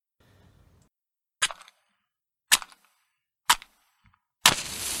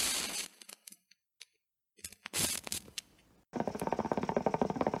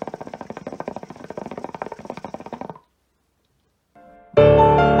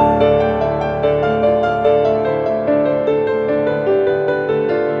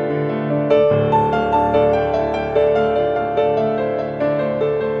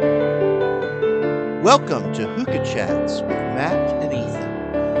Welcome to Hookah Chats with Matt and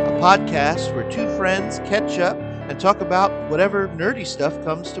Ethan, a podcast where two friends catch up and talk about whatever nerdy stuff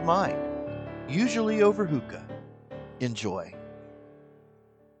comes to mind, usually over hookah. Enjoy.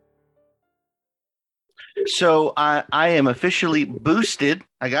 So I am officially boosted.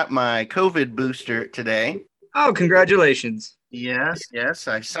 I got my COVID booster today. Oh, congratulations. Yes,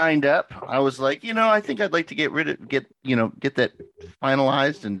 I signed up. I was like, I think I'd like to get that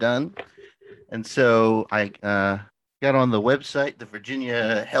finalized and done. And so I got on the website, the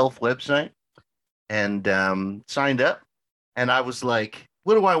Virginia Health website, and signed up. And I was like,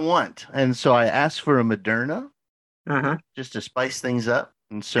 what do I want? And so I asked for a Moderna just to spice things up.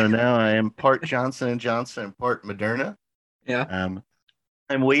 And so now I am part Johnson & Johnson and part Moderna. Yeah.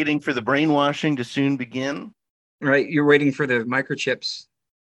 I'm waiting for the brainwashing to soon begin. Right. You're waiting for the microchips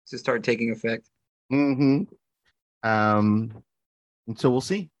to start taking effect. Mm-hmm. And so we'll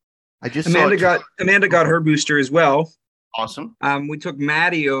see. I just Amanda got her booster as well. Awesome. We took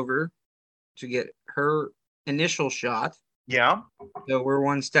Maddie over to get her initial shot. Yeah. So we're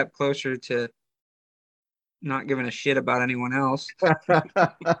one step closer to not giving a shit about anyone else.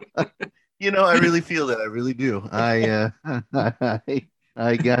 I really feel that. I really do. I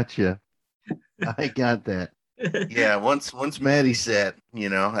got you. I got that. Yeah. Once Maddie said,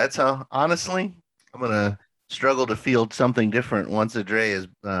 that's how. Honestly, I'm gonna struggle to feel something different once Adre is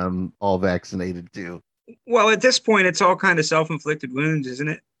all vaccinated too. Well, at this point, it's all kind of self-inflicted wounds, isn't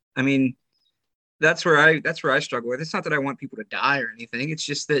it? I mean, that's where I struggle with. It's not that I want people to die or anything. It's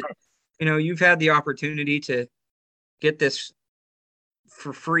just that, you've had the opportunity to get this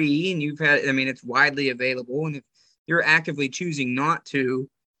for free, and it's widely available. And if you're actively choosing not to,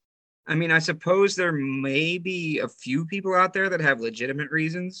 I suppose there may be a few people out there that have legitimate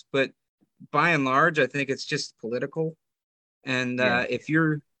reasons, but by and large, I think it's just political. And if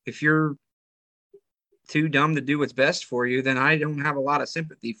you're too dumb to do what's best for you, then I don't have a lot of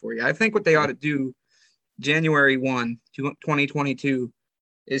sympathy for you. I think what they ought to do January 1, 2022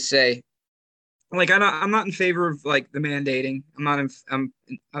 is say, I'm not in favor of the mandating. I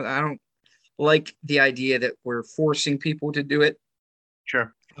don't like the idea that we're forcing people to do it.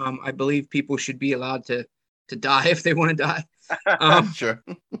 Sure. I believe people should be allowed to die if they want to die. Sure.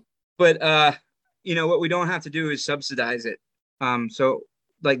 But what we don't have to do is subsidize it. So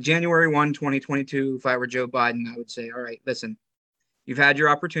January 1, 2022, if I were Joe Biden, I would say, all right, listen, you've had your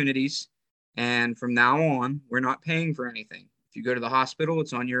opportunities, and from now on, we're not paying for anything. If you go to the hospital,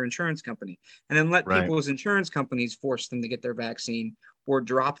 it's on your insurance company. And then let people's insurance companies force them to get their vaccine or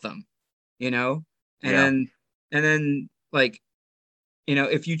drop them, And then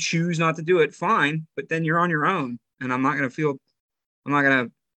if you choose not to do it, fine, but then you're on your own, and I'm not going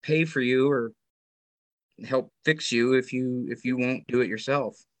to pay for you or help fix you if you won't do it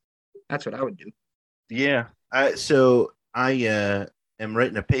yourself. That's what I would do. Yeah. So I am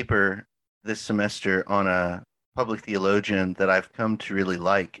writing a paper this semester on a public theologian that I've come to really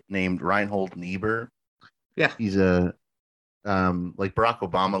like named Reinhold Niebuhr. Yeah. He's a like Barack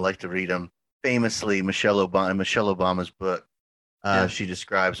Obama liked to read him. Famously, Michelle Obama's book. She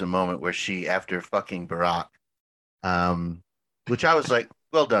describes a moment where she, after fucking Barack, which I was like,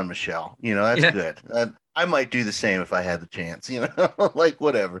 well done, Michelle. That's good. I might do the same if I had the chance,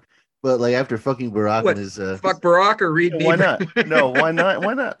 whatever. But after fucking Barack and his fuck Barack or read why not? No, why not?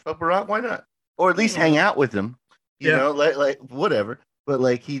 Why not? Fuck Barack, why not? Or at least hang out with him. You know, whatever.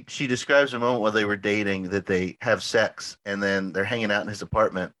 But she describes a moment while they were dating that they have sex and then they're hanging out in his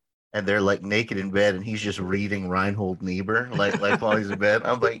apartment and they're naked in bed and he's just reading Reinhold Niebuhr while he's in bed.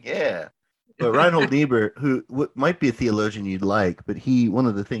 I'm like, yeah. But Reinhold Niebuhr, who might be a theologian you'd like, but one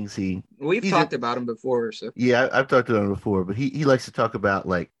of the things we've talked about him before. So yeah, I've talked about him before, but he likes to talk about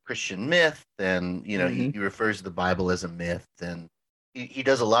Christian myth, and he refers to the Bible as a myth, and he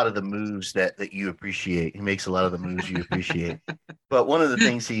does a lot of the moves that you appreciate. He makes a lot of the moves you appreciate. But one of the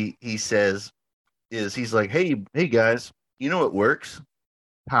things he says is he's like, hey guys, you know what works?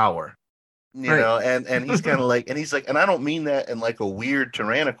 Power. And he's kind of and he's like, and I don't mean that in a weird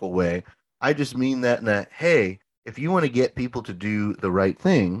tyrannical way. I just mean that in a, hey, if you want to get people to do the right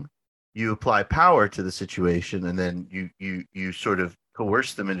thing, you apply power to the situation, and then you sort of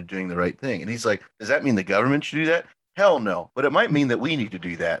coerce them into doing the right thing. And he's like, does that mean the government should do that? Hell no. But it might mean that we need to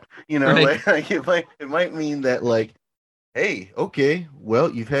do that. It might mean that hey, okay, well,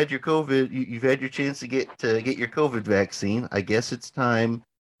 you've had your COVID, you've had your chance to get your COVID vaccine. I guess it's time.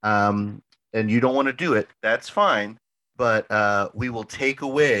 And you don't want to do it. That's fine. But we will take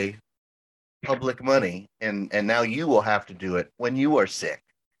away public money, and now you will have to do it when you are sick.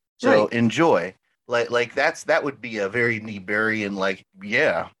 So enjoy. That would be a very Niebuhrian,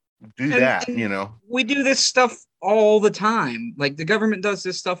 yeah, do And, that, and we do this stuff all the time. Like the government does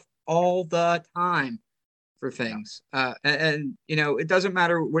this stuff all the time for Yeah. things. And it doesn't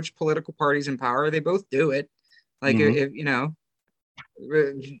matter which political party's in power; they both do it. Like Mhm.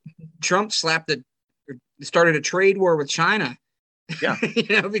 if Trump started a trade war with China, Yeah.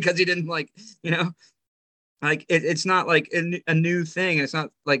 because he didn't like it's not like a new thing. It's not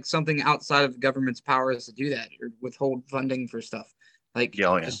like something outside of the government's powers to do that or withhold funding for stuff. Like, Yeah,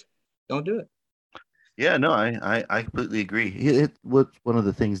 oh, yeah. just don't do it. Yeah, no, I completely agree. What one of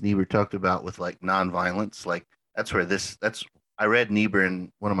the things Niebuhr talked about with like nonviolence, like that's I read Niebuhr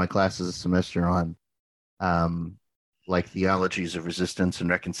in one of my classes a semester on um like theologies of resistance and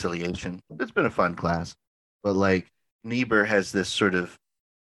reconciliation. It's been a fun class, but like Niebuhr has this sort of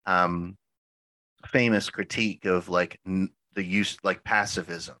um famous critique of like the use like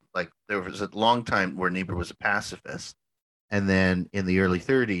pacifism. Like there was a long time where Niebuhr was a pacifist, and then in the early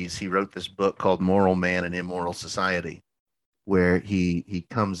 30s, he wrote this book called Moral Man and Immoral Society, where he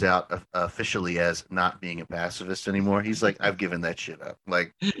comes out officially as not being a pacifist anymore. He's like, I've given that shit up.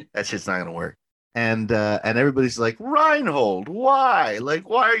 Like that shit's not gonna work. And everybody's like, Reinhold, why? Like,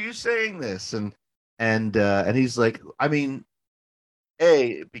 why are you saying this? And he's like, I mean,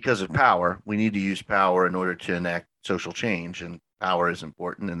 because of power, we need to use power in order to enact social change, and power is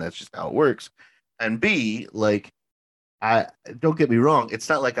important, and that's just how it works. And B, like I don't get me wrong, it's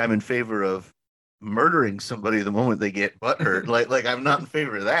not like I'm in favor of murdering somebody the moment they get butthurt. Like I'm not in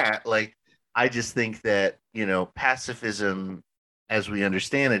favor of that. Like I just think that, pacifism as we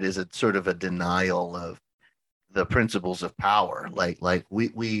understand it is a sort of a denial of the principles of power. Like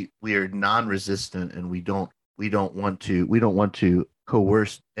we are non-resistant, and we don't want to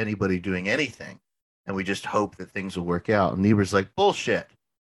coerce anybody doing anything. And we just hope that things will work out. And Niebuhr's like, bullshit.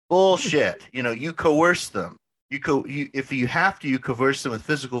 Bullshit. You coerce them. If you have to, you coerce them with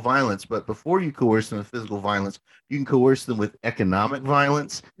physical violence. But before you coerce them with physical violence, you can coerce them with economic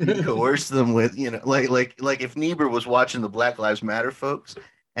violence. You can coerce them with, like if Niebuhr was watching the Black Lives Matter folks,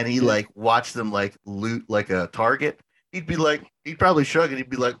 and he like watched them like loot like a Target, he'd probably shrug and he'd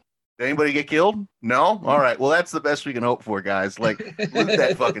be like, did anybody get killed? No? All right. Well, that's the best we can hope for, guys. Like, loot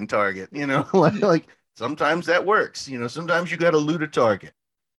that fucking Target. Like sometimes that works. Sometimes you got to loot a Target.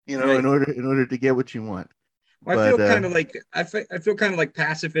 Right. In order to get what you want. Well, I But feel kind of like I feel kind of like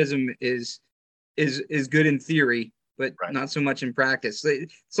pacifism is good in theory, but right. not so much in practice.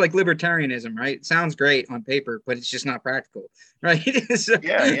 It's like libertarianism, right? It sounds great on paper, but it's just not practical, right?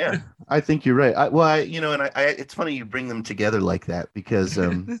 Yeah. I think you're right. It's funny you bring them together like that because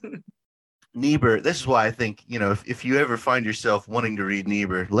Niebuhr. This is why I think if you ever find yourself wanting to read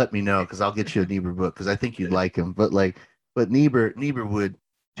Niebuhr, let me know because I'll get you a Niebuhr book because I think you'd like him. But Niebuhr would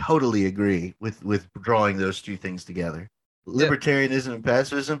totally agree with drawing those two things together. Libertarianism and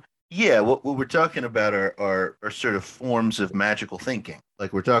pacifism. Yeah, what we're talking about are sort of forms of magical thinking.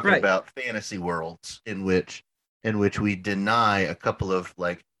 Like we're talking about fantasy worlds in which we deny a couple of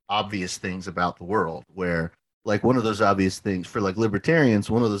like obvious things about the world, where like one of those obvious things for like libertarians,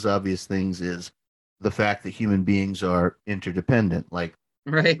 one of those obvious things is the fact that human beings are interdependent. Like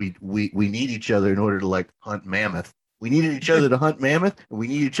we need each other in order to like hunt mammoth. We needed each other to hunt mammoth, and we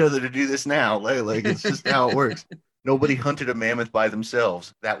need each other to do this now. Like it's just how it works. Nobody hunted a mammoth by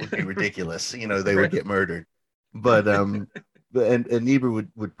themselves. That would be ridiculous. They would get murdered. And Niebuhr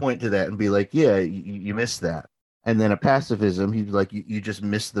would point to that and be like, yeah, you missed that. And then a pacifism, he'd be like, you just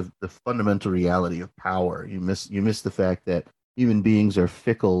miss the fundamental reality of power. You miss the fact that human beings are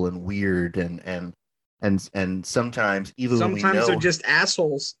fickle and weird and sometimes even when we know they're just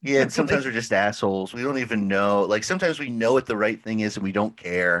assholes. Yeah, and sometimes we're just assholes. We don't even know. Like sometimes we know what the right thing is and we don't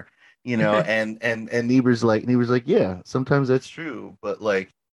care. And Niebuhr's like, yeah, sometimes that's true, but like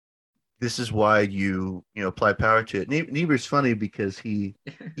this is why you apply power to it. Niebuhr's funny because he.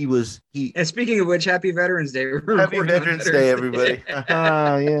 And speaking of which, Happy Veterans Day. Happy Veterans Day, everybody.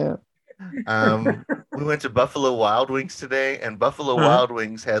 Yeah. We went to Buffalo Wild Wings today, and Buffalo Wild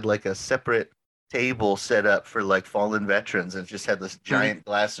Wings had like a separate table set up for like fallen veterans, and just had this giant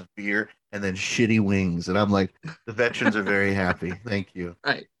glass of beer and then shitty wings. And I'm like, the veterans are very happy. Thank you.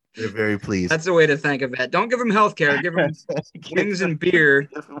 Right. They're very pleased. That's the way to thank a vet. Don't give them health care. Give them wings and beer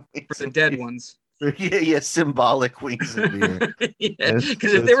for the dead ones. Yeah, symbolic wings and beer.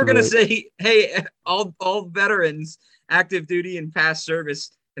 Because if they were going to say, hey, all veterans, active duty and past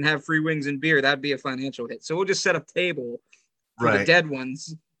service can have free wings and beer, that'd be a financial hit. So we'll just set a table for the dead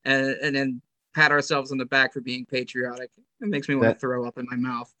ones, and then pat ourselves on the back for being patriotic. It makes me want to That throw up in my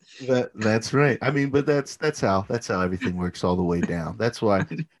mouth. that's right. I mean, but that's how everything works all the way down. That's why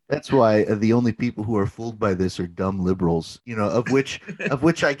the only people who are fooled by this are dumb liberals, of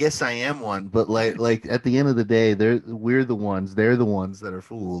which I guess I am one. But like at the end of the day, they're the ones that are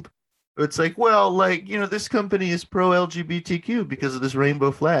fooled. It's like, well, like, this company is pro LGBTQ because of this rainbow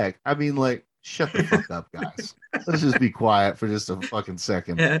flag. I mean, like, shut the fuck up, guys. Let's just be quiet for just a fucking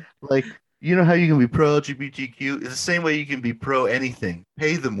second. Yeah. Like, you know how you can be pro LGBTQ? It's the same way you can be pro anything.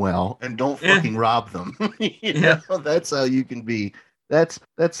 Pay them well and don't Yeah. fucking rob them. Yeah. That's how you can be.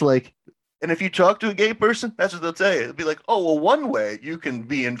 That's like, and if you talk to a gay person, that's what they'll tell you. It'll be like, oh, well, one way you can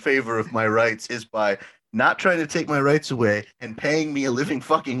be in favor of my rights is by not trying to take my rights away and paying me a living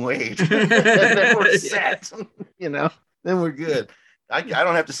fucking wage. And then we're set. you know, then we're good. I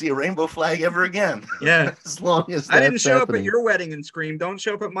don't have to see a rainbow flag ever again. Yeah. As long as I didn't that's show up at happening. your wedding and scream. Don't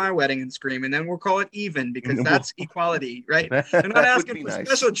show up at my wedding and scream. And then we'll call it even because that's equality, right? They're not That would asking be for nice.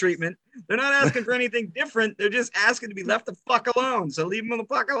 special treatment. They're not asking for anything different. They're just asking to be left the fuck alone. So leave them the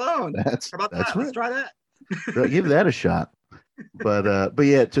fuck alone. That's How about that's that? Let's right. try that. Give that a shot. But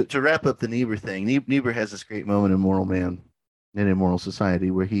yeah, to wrap up the Niebuhr thing, Niebuhr has this great moment in Moral Man and Immoral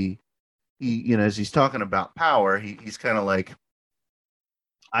Society where he as he's talking about power, he's kind of like,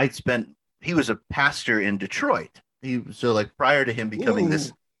 he was a pastor in Detroit. So like prior to him becoming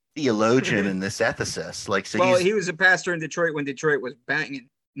this theologian and this ethicist, like, so well, he was a pastor in Detroit when Detroit was banging.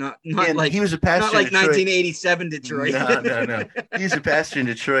 Not and like he was a pastor not like in Detroit. 1987 Detroit. No. He's a pastor in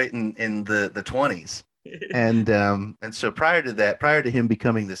Detroit in the 20s. And so prior to him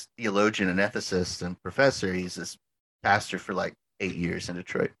becoming this theologian and ethicist and professor, he's this pastor for like 8 years in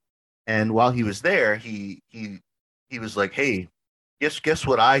Detroit. And while he was there, he was like, hey, guess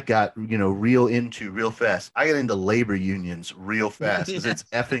what I got, real into real fast. I got into labor unions real fast because it's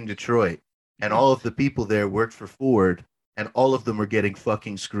effing Detroit. And all of the people there worked for Ford, and all of them were getting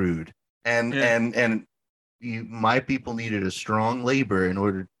fucking screwed. And my people needed a strong labor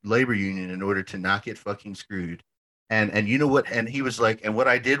union in order to not get fucking screwed. And you know what? And he was like, and what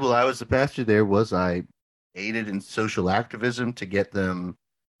I did while I was the pastor there was I aided in social activism to get them,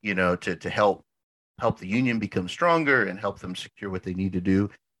 to help the union become stronger and help them secure what they need to do.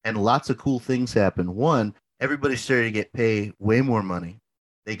 And lots of cool things happened. One, everybody started to get paid way more money.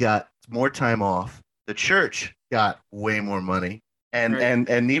 They got more time off. The church got way more money. And Right.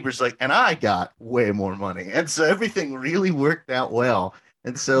 and Niebuhr's like, and I got way more money. And so everything really worked out well.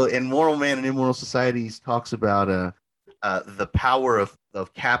 And so in Moral Man and Immoral Societies talks about the power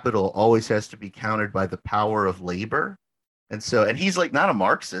of capital always has to be countered by the power of labor. And he's like not a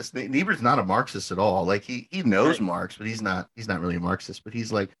Marxist. Niebuhr's not a Marxist at all. Like he knows Right. Marx, but he's not really a Marxist. But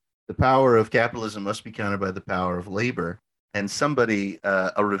he's like, the power of capitalism must be countered by the power of labor. And somebody,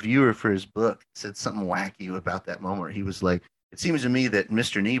 a reviewer for his book, said something wacky about that moment. Where he was like, it seems to me that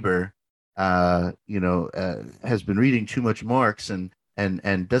Mr. Niebuhr, has been reading too much Marx and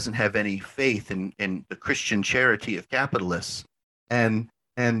doesn't have any faith in the Christian charity of capitalists. And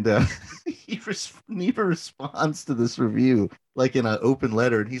Niebuhr responds to this review like in an open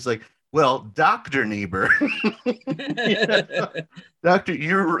letter, and he's like, "Well, Dr. Niebuhr, Doctor,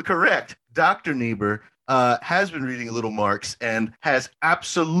 you're correct. Dr. Niebuhr has been reading a little Marx and has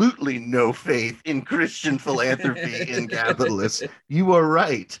absolutely no faith in Christian philanthropy in capitalists. You are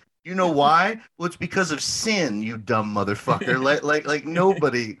right. You know why? Well, it's because of sin, you dumb motherfucker. Like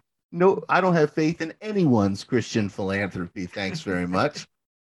nobody. No, I don't have faith in anyone's Christian philanthropy. Thanks very much.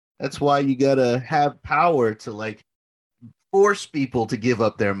 That's why you gotta have power to like force people to give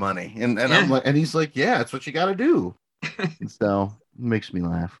up their money. And I'm like, and he's like, yeah, that's what you gotta do. And so it makes me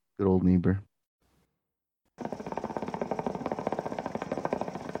laugh. Good old Niebuhr.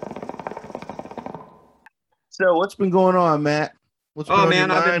 So what's been going on, Matt? What's been on your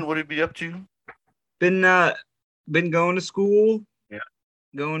mind? What have you been up to? Been going to school. Yeah.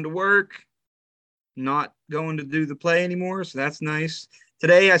 Going to work. Not going to do the play anymore, so that's nice.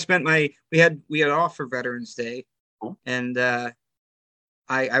 Today I spent we had off for Veterans Day. Cool. And I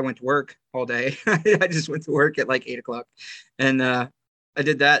went to work all day. I just went to work at like 8:00, and I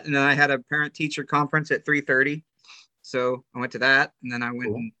did that, and then I had a parent teacher conference at 3:30, so I went to that, and then I went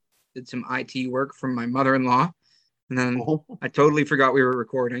and did some IT work from my mother-in-law, and then I totally forgot we were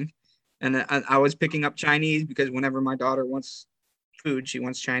recording, and I was picking up Chinese because whenever my daughter wants food, she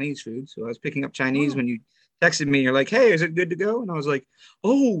wants Chinese food, so I was picking up Chinese when you texted me. You're like, hey, is it good to go? And I was like,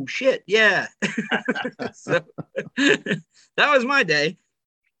 oh shit, yeah. So that was my day.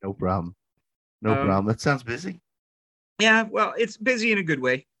 No problem. No problem. That sounds busy. Yeah, well, it's busy in a good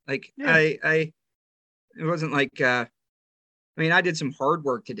way. Like it wasn't like I did some hard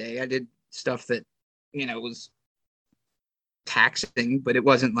work today. I did stuff that, was taxing, but it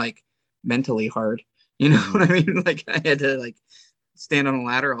wasn't like mentally hard. You know what I mean? Like I had to like stand on a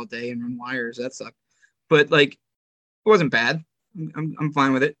ladder all day and run wires. That sucked. But like it wasn't bad. I'm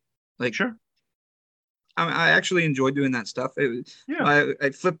fine with it. Like Sure. I actually enjoyed doing that stuff. I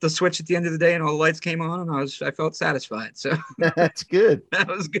flipped the switch at the end of the day and all the lights came on and I felt satisfied. So That's good. that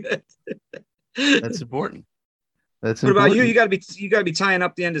was good. That's important. That's what important. about you? You gotta be tying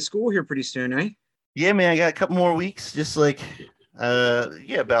up the end of school here pretty soon, eh? Yeah, man, I got a couple more weeks, just like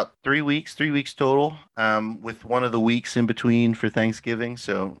about 3 weeks, 3 weeks total. With one of the weeks in between for Thanksgiving,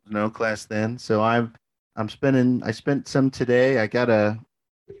 so no class then. So I spent some today. I got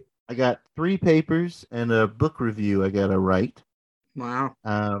 3 papers and a book review I gotta write. Wow.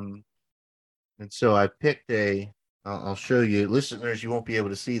 And so I picked I'll show you, listeners, you won't be able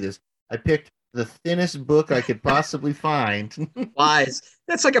to see this. I picked the thinnest book I could possibly find. Lies.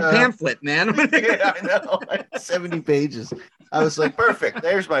 That's like a pamphlet, man. Yeah, I know. 70 pages. I was like, perfect.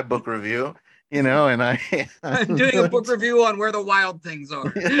 There's my book review. And I'm doing a book review on where the wild things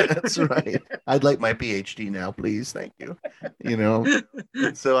are. Yeah, that's right. I'd like my PhD now, please. Thank you.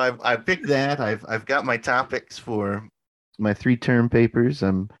 So I picked that. I've got my topics for my 3-term papers.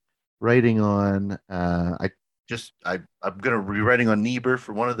 I'm writing on I'm gonna be writing on Niebuhr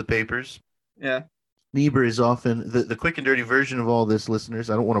for one of the papers. Yeah. Niebuhr is often the quick and dirty version of all this, listeners.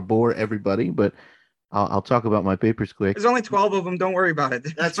 I don't want to bore everybody, but I'll talk about my papers quick. There's only 12 of them. Don't worry about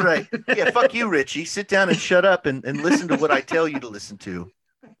it. That's right. Yeah, fuck you, Richie. Sit down and shut up and listen to what I tell you to listen to.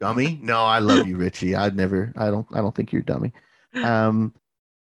 Dummy. No, I love you, Richie. I don't think you're a dummy.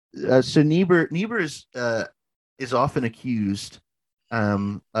 So Niebuhr is often accused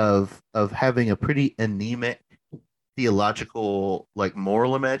of having a pretty anemic theological, like,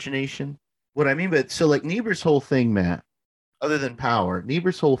 moral imagination. What I mean by so, like, Niebuhr's whole thing, Matt, other than power,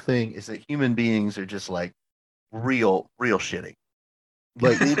 Niebuhr's whole thing is that human beings are just like real shitty.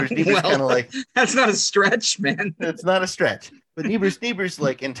 Like Niebuhr's kind of like, that's not a stretch, man. It's not a stretch. But Niebuhr's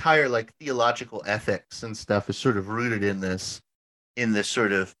like entire like theological ethics and stuff is sort of rooted in this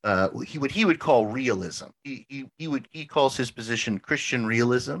sort of what he would call realism. He calls his position Christian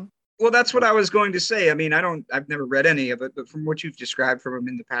realism. Well, that's what I was going to say. I mean, I've never read any of it, but from what you've described from him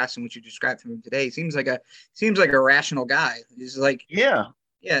in the past and what you described from him today, he seems like a rational guy. He's like, yeah,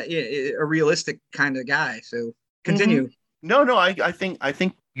 a realistic kind of guy. So continue. Mm-hmm. No, I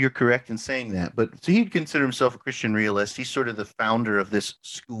think you're correct in saying that. But so he'd consider himself a Christian realist. He's sort of the founder of this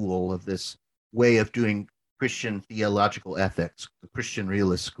school, of this way of doing Christian theological ethics, the Christian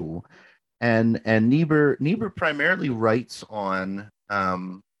realist school. And Niebuhr primarily writes on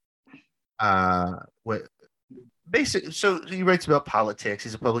so he writes about politics.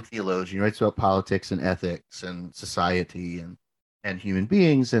 He's a public theologian. He writes about politics and ethics and society and human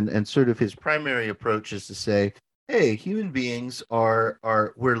beings, and sort of his primary approach is to say, hey, human beings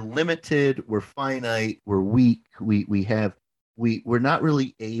we're limited, we're finite, we're weak, we're not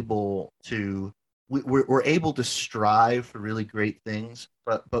really able to we're able to strive for really great things,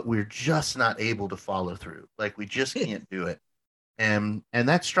 but we're just not able to follow through. Like, we just can't do it. And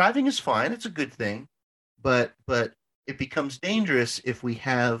that striving is fine. It's a good thing, but it becomes dangerous if we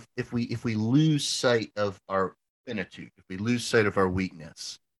lose sight of our finitude, if we lose sight of our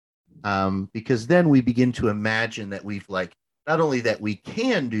weakness, because then we begin to imagine that we've, like, not only that we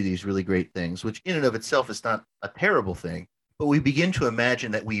can do these really great things, which in and of itself is not a terrible thing, but we begin to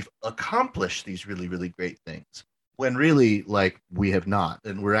imagine that we've accomplished these really, really great things when really, like, we have not,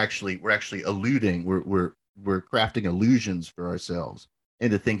 and we're actually eluding. We're crafting illusions for ourselves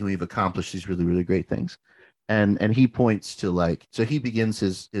into thinking we've accomplished these really, really great things. And he points to, like, so he begins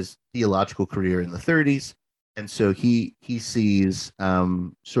his theological career in the 30s. And so he sees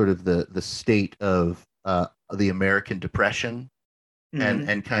sort of the state of the American Depression,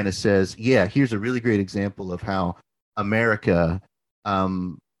 and kind of says, yeah, here's a really great example of how America,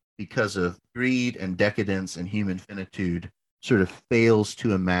 because of greed and decadence and human finitude, sort of fails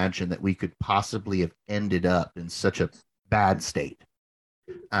to imagine that we could possibly have ended up in such a bad state.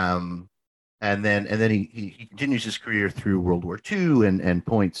 And then he continues his career through World War II and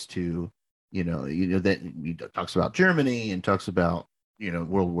points to, that he talks about Germany and talks about,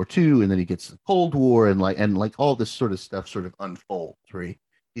 World War II, and then he gets the Cold War, and all this sort of stuff sort of unfolds, where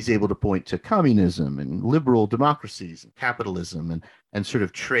he's able to point to communism and liberal democracies and capitalism and sort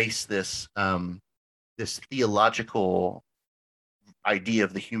of trace this theological idea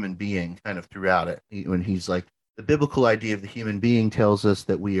of the human being kind of throughout it. When he's like, the biblical idea of the human being tells us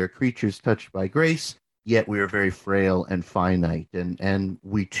that we are creatures touched by grace, yet we are very frail and finite, and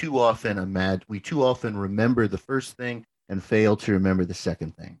we too often remember the first thing and fail to remember the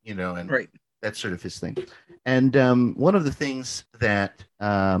second thing, you know, and Right. that's sort of his thing. And one of the things that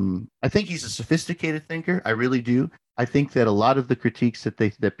I think he's a sophisticated thinker. I really do. I think that a lot of the critiques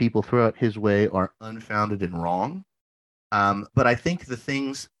that people throw out his way are unfounded and wrong. But I think the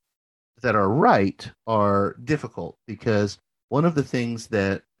things that are right are difficult because one of the things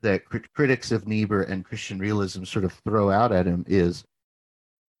that critics of Niebuhr and Christian realism sort of throw out at him is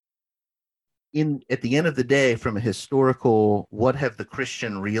in at the end of the day, from a historical what have the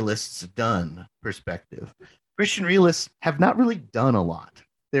Christian realists done perspective, Christian realists have not really done a lot.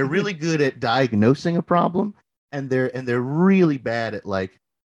 They're really good at diagnosing a problem, and they're really bad at like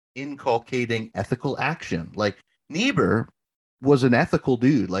inculcating ethical action. Like Niebuhr was an ethical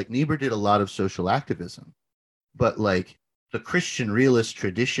dude. Like Niebuhr did a lot of social activism, but like the Christian realist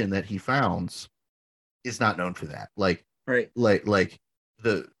tradition that he founds is not known for that. Right. Like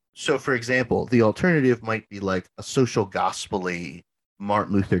the so for example, the alternative might be like a social gospel-y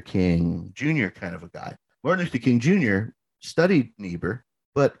Martin Luther King Jr. kind of a guy. Martin Luther King Jr. studied Niebuhr,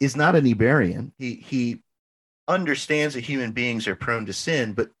 but is not a Niebuhrian. He understands that human beings are prone to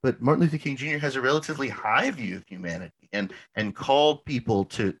sin, but Martin Luther King Jr. has a relatively high view of humanity and called people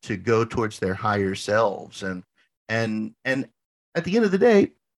to go towards their higher selves and at the end of the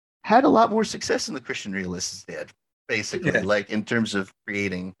day had a lot more success than the Christian realists did, basically, Yeah. like in terms of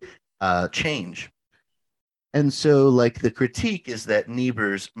creating change. And so like the critique is that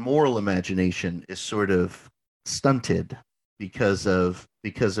Niebuhr's moral imagination is sort of stunted because of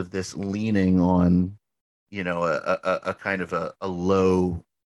this leaning on, you know, a kind of a low,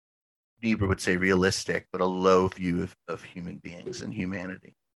 Niebuhr would say realistic, but a low view of human beings and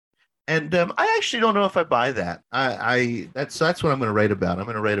humanity. And I actually don't know if I buy that. I that's what I'm going to write about. I'm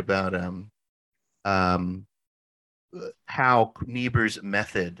going to write about um, how Niebuhr's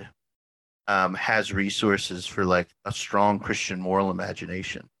method has resources for like a strong Christian moral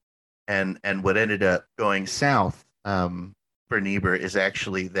imagination, and what ended up going south for Niebuhr is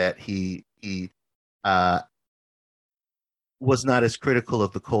actually that he uh, was not as critical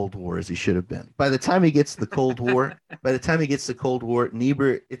of the Cold War as he should have been. By the time he gets to the Cold War,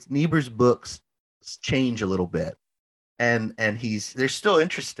 Niebuhr's books change a little bit, and they're still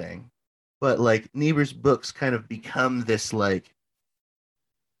interesting, but like Niebuhr's books kind of become this like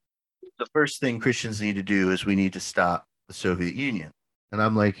the first thing Christians need to do is we need to stop the Soviet Union, and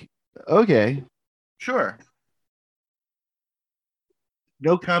I'm like, okay, sure.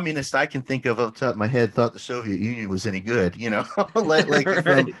 No communist I can think of off the top of my head thought the Soviet Union was any good, you know, like Right.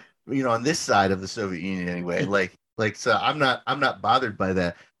 from, you know, on this side of the Soviet Union anyway. Like so I'm not bothered by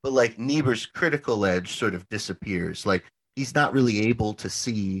that. But like Niebuhr's critical edge sort of disappears. Like he's not really able to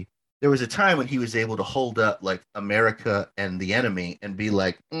see. There was a time when he was able to hold up like America and the enemy and be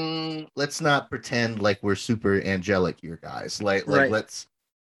like, let's not pretend like we're super angelic here, guys. Like Right. let's.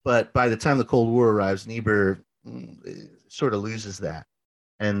 But by the time the Cold War arrives, Niebuhr sort of loses that,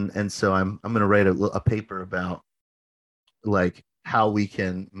 and so I'm going to write a paper about like how we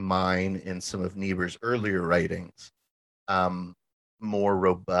can mine in some of Niebuhr's earlier writings more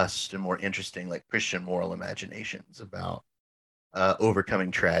robust and more interesting like Christian moral imaginations about overcoming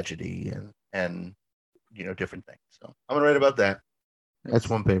tragedy and you know different things. So I'm going to write about that. That's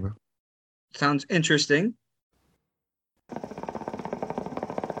one paper. Sounds interesting.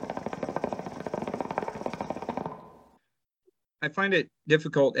 I find it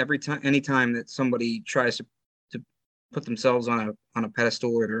difficult anytime that somebody tries to put themselves on a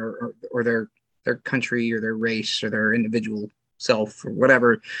pedestal or their country or their race or their individual self or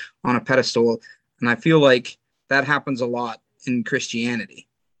whatever on a pedestal. And I feel like that happens a lot in Christianity.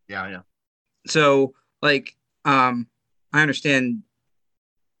 Yeah, yeah. So like I understand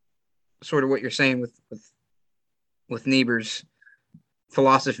sort of what you're saying with Niebuhr's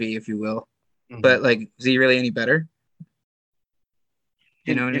philosophy, if you will. Mm-hmm. But like, is he really any better?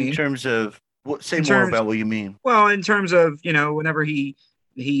 You know what I mean? In terms of say more about what you mean. Well, in terms of, you know, whenever he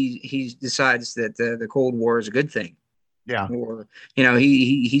decides that the Cold War is a good thing. Yeah. Or, you know,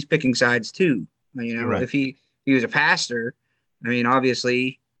 he's picking sides too. You know, right. if he was a pastor, I mean,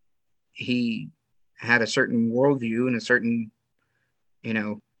 obviously he had a certain worldview and a certain, you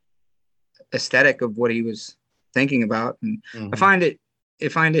know, aesthetic of what he was thinking about. And I find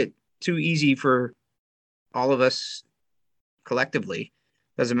it too easy for all of us collectively,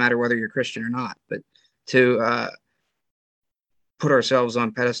 doesn't matter whether you're Christian or not, but to put ourselves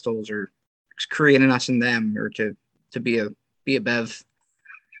on pedestals or creating us and them, or to be a bev.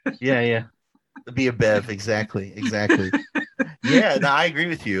 Yeah. Be a bev, exactly. Yeah, no, I agree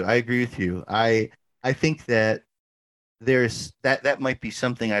with you. I think that there's that might be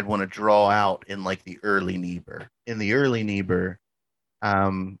something I'd want to draw out in like the early Niebuhr. In the early Niebuhr,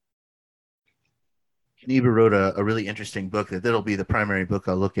 um, Niebuhr wrote a really interesting book that'll be the primary book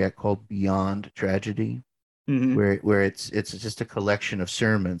I'll look at called Beyond Tragedy, Mm-hmm. where it's just a collection of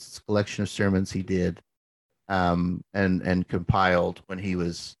sermons. It's a collection of sermons he did and compiled when he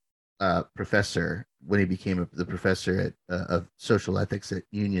was professor when he became the professor of social ethics at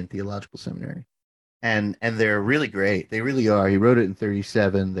Union Theological Seminary, and they're really great. They really are. He wrote it in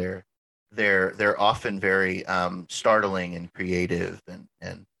 37. They're often very startling and creative,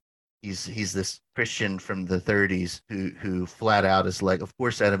 and he's this Christian from the 30s who flat out is like, of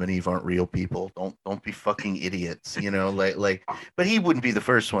course Adam and Eve aren't real people. Don't be fucking idiots, like. But he wouldn't be the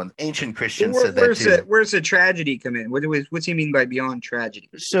first one. Ancient Christians said that too. Where's the tragedy come in? What's he mean by beyond tragedy?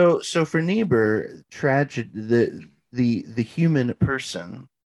 So for Niebuhr, the human person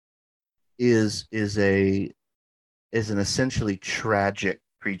is an essentially tragic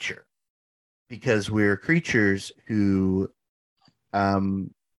creature because we're creatures who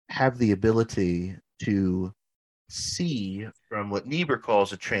have the ability to see from what Niebuhr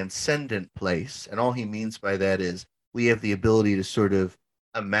calls a transcendent place. And all he means by that is we have the ability to sort of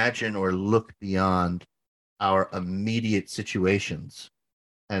imagine or look beyond our immediate situations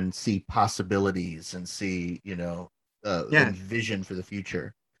and see possibilities and see, envision for the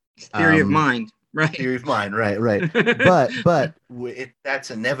future. Theory of mind, right? Theory of mind, right. but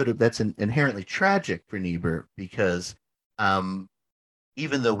that's inevitable. That's inherently tragic for Niebuhr because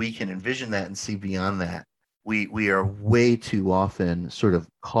even though we can envision that and see beyond that, we are way too often sort of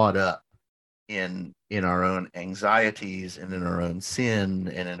caught up in our own anxieties and in our own sin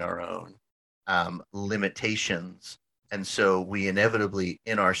and in our own limitations. And so we inevitably,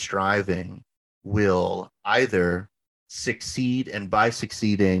 in our striving, will either succeed, and by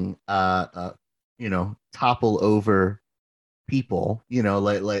succeeding, topple over people,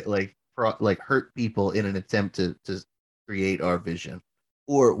 like hurt people in an attempt to create our vision,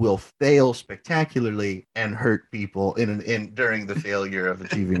 or will fail spectacularly and hurt people in during the failure of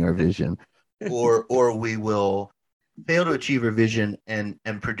achieving our vision, or we will fail to achieve our vision and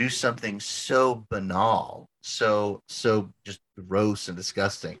produce something so banal, so just gross and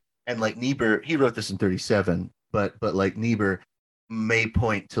disgusting. And like Niebuhr, he wrote this in 37, but like Niebuhr may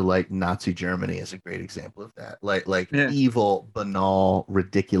point to like Nazi Germany as a great example of that. Like evil, banal,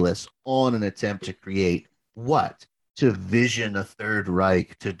 ridiculous, on an attempt to create what? To vision a Third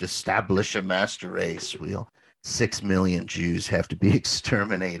Reich, to establish a master race. 6 million Jews have to be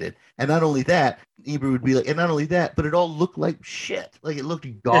exterminated. And not only that, Niebuhr would be like, and not only that, but it all looked like shit. Like it looked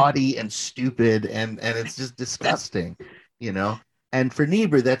gaudy and stupid, and it's just disgusting, And for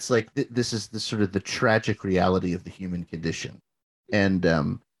Niebuhr, that's like this is the sort of the tragic reality of the human condition.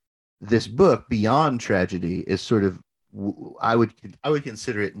 And this book, Beyond Tragedy, is sort of I would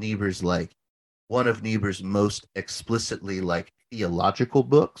consider it Niebuhr's like one of Niebuhr's most explicitly like theological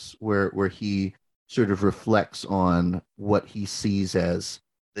books, where he sort of reflects on what he sees as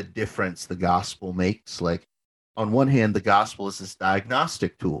the difference the gospel makes. Like on one hand, the gospel is this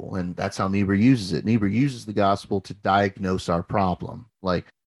diagnostic tool, and that's how Niebuhr uses it. Niebuhr uses the gospel to diagnose our problem. Like,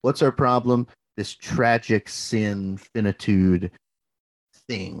 what's our problem? This tragic sin finitude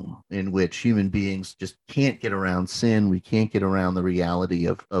thing in which human beings just can't get around sin. We can't get around the reality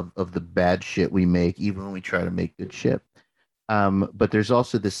of the bad shit we make, even when we try to make good shit. But there's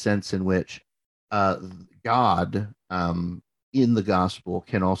also this sense in which God in the gospel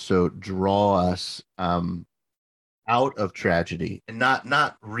can also draw us out of tragedy and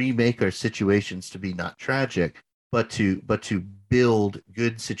not remake our situations to be not tragic, but to build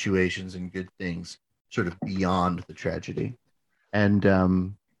good situations and good things sort of beyond the tragedy. And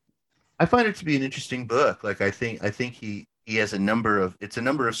I find it to be an interesting book. Like I think he has a number of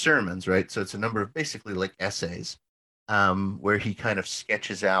sermons, right? So it's a number of basically like essays, where he kind of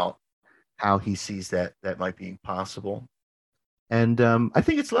sketches out how he sees that might be possible. And I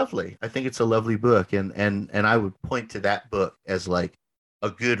think it's lovely. I think it's a lovely book, and I would point to that book as like a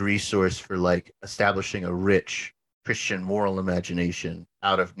good resource for like establishing a rich Christian moral imagination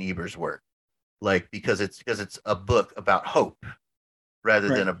out of Niebuhr's work. Like because it's a book about hope rather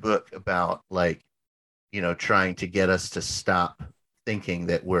than a book about like, trying to get us to stop thinking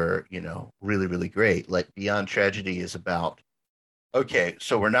that we're, really, really great. Like Beyond Tragedy is about, okay,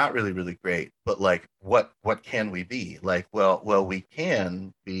 so we're not really, really great, but like, what can we be? Like, well, we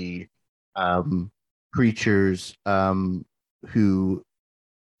can be creatures who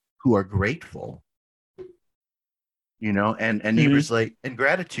are grateful, and Niebuhr's like, and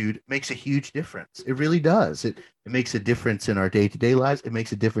gratitude makes a huge difference. It really does. It makes a difference in our day-to-day lives. It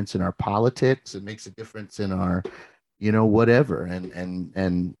makes a difference in our politics. It makes a difference in our whatever.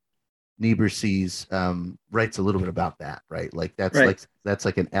 And Niebuhr sees writes a little bit about that, right? Like Right. that's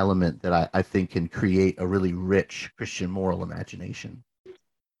like an element that I think can create a really rich Christian moral imagination.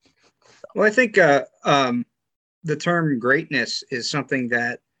 Well, I think the term greatness is something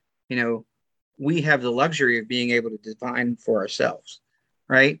that, you know, we have the luxury of being able to define for ourselves,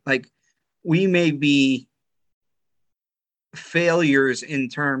 right? Like we may be failures in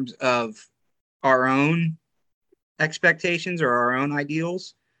terms of our own expectations or our own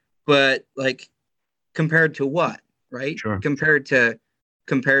ideals, but like compared to what, right? Sure. Compared to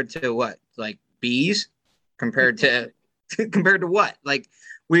what? Like bees? Compared to compared to what? Like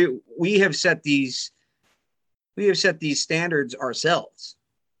we have set these standards ourselves,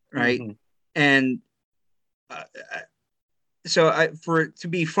 right? Mm-hmm. And uh, so for it to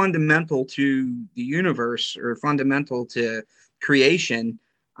be fundamental to the universe or fundamental to creation,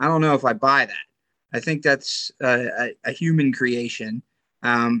 I don't know if I buy that. I think that's a human creation.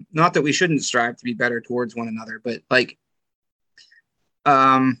 Not that we shouldn't strive to be better towards one another, but like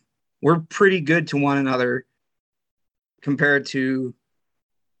um, we're pretty good to one another compared to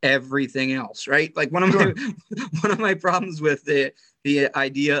everything else, right? Like one of my Sure. one of my problems with the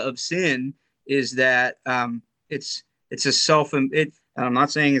idea of sin is that it's a self it. And I'm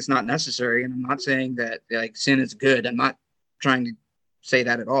not saying it's not necessary, and I'm not saying that like sin is good. I'm not trying to say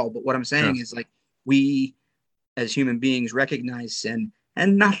that at all. But what I'm saying Sure. is like we as human beings recognize sin,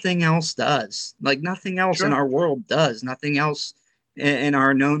 and nothing else does. Like nothing else in Sure. our world does. Nothing else in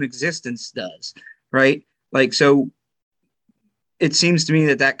our known existence does. Right? Like so it seems to me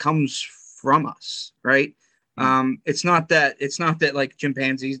that that comes from us, right? Mm. It's not that like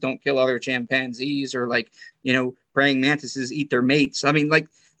chimpanzees don't kill other chimpanzees or like praying mantises eat their mates. I mean, like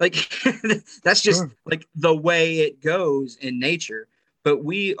that's just Sure. like the way it goes in nature. But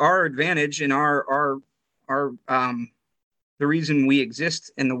our advantage and our the reason we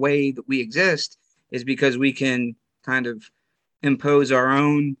exist and the way that we exist is because we can kind of impose our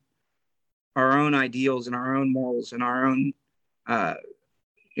own ideals and our own morals and our own uh,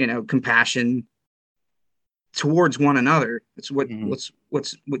 compassion towards one another. It's what Mm-hmm. what's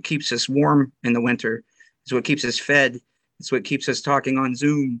what's what keeps us warm in the winter. It's what keeps us fed. It's what keeps us talking on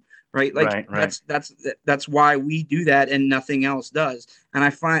Zoom, right? Like Right. Right. that's why we do that and nothing else does. And I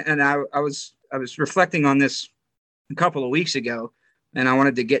was reflecting on this a couple of weeks ago, and I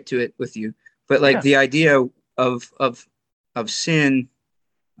wanted to get to it with you. But like Yeah. the idea of sin,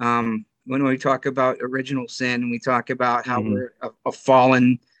 when we talk about original sin, and we talk about how Mm-hmm. we're a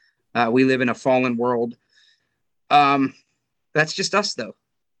fallen, we live in a fallen world. Um, that's just us, though.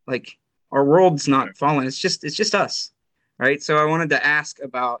 Like our world's not fallen. It's just us, right? So I wanted to ask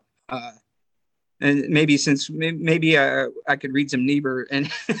about, and maybe since maybe I could read some Niebuhr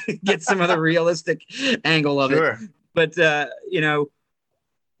and get some of the realistic angle of it. Sure. But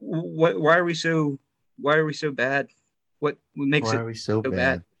why are we so bad? What makes Why it are we so so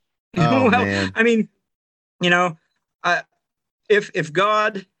bad? bad? Oh Well, man. I mean, you know, I, if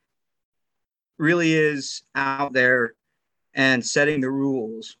God really is out there and setting the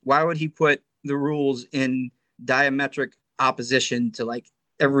rules, why would he put the rules in diametric opposition to like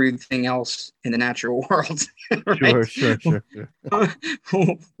everything else in the natural world? Sure. Right? Sure. Sure. Sure.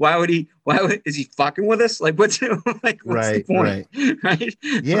 Why would is he fucking with us? Like what's the Right. point? Right. Right?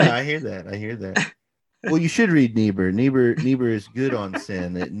 Yeah, Like I hear that. I hear that. Well, you should read Niebuhr. Niebuhr is good on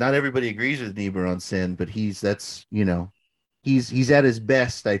sin. Not everybody agrees with Niebuhr on sin, but he's at his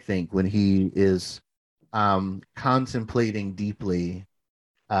best, I think, when he is contemplating deeply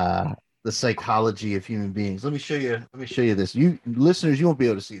uh the psychology of human beings. Let me show you this. You listeners, you won't be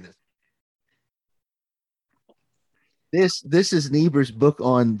able to see this. This is Niebuhr's book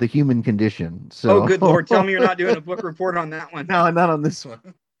on the human condition. oh So good Lord, tell me you're not doing a book report on that one. no, not on this one. Not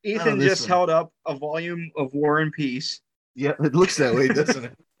on Ethan this just one. held up a volume of War and Peace. Yeah, it looks that way, doesn't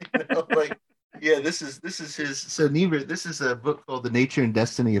it? Like, yeah, this is his. So Niebuhr, this is a book called The Nature and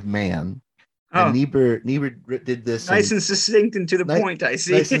Destiny of Man, and Oh, Niebuhr did this nice in and succinct and to the nice, point, I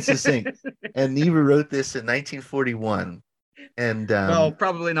see. nice and succinct. And Niebuhr wrote this in 1941, and Well,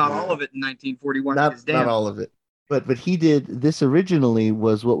 probably not all of it in 1941 because not damn. all of it, but he did this originally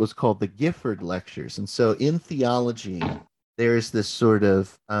was what was called the Gifford Lectures, and so in theology, there's this sort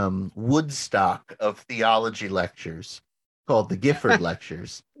of Woodstock of theology lectures called the Gifford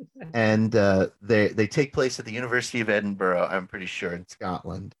Lectures, and they take place at the University of Edinburgh, I'm pretty sure, in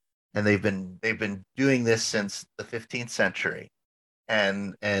Scotland, and they've been doing this since the 15th century,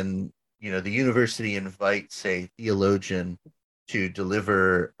 and the university invites a theologian to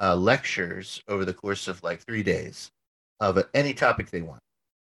deliver lectures over the course of like 3 days of any topic they want.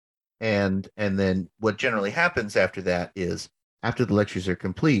 and then what generally happens after that is after the lectures are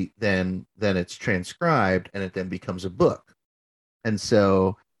complete, then it's transcribed and it then becomes a book. And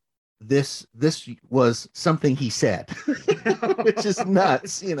so this was something he said, which is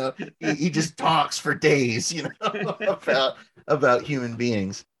nuts. He just talks for days, about human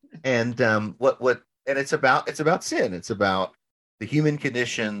beings. And what and it's about sin. It's about the human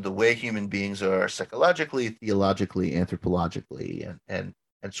condition, the way human beings are psychologically, theologically, anthropologically, and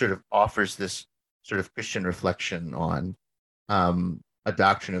sort of offers this sort of Christian reflection on a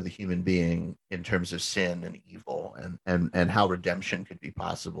doctrine of the human being in terms of sin and evil, and how redemption could be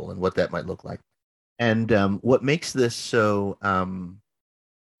possible and what that might look like. And what makes this so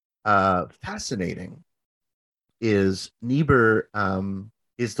fascinating is Niebuhr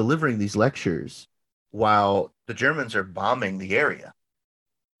is delivering these lectures while the Germans are bombing the area.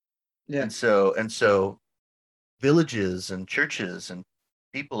 Yeah. And so villages and churches and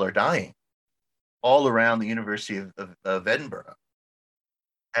people are dying all around the University of Edinburgh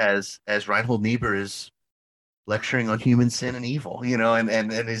as Reinhold Niebuhr is lecturing on human sin and evil,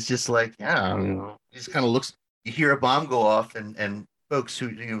 and it's just like, yeah, he just kind of looks. You hear a bomb go off, and folks who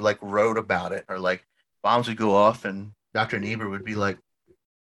like wrote about it are like, bombs would go off, and Dr. Niebuhr would be like,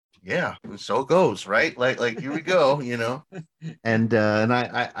 yeah, so it goes, right? Like here we go, and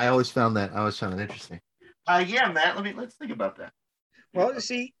I always found that interesting. Yeah, Matt, let's think about that. Well, you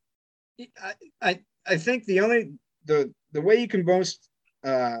see, I think the way you can most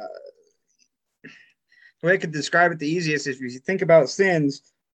the way I could describe it the easiest is if you think about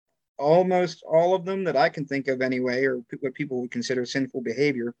sins, almost all of them that I can think of anyway, or what people would consider sinful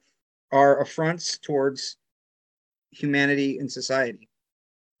behavior, are affronts towards humanity and society.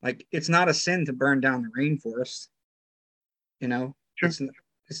 Like, it's not a sin to burn down the rainforest. Sure.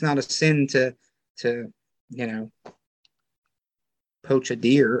 It's not a sin to poach a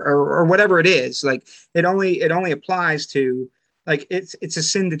deer or whatever it is. Like, it only applies to, like, it's a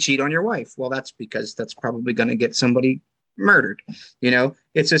sin to cheat on your wife. Well, that's because that's probably going to get somebody murdered.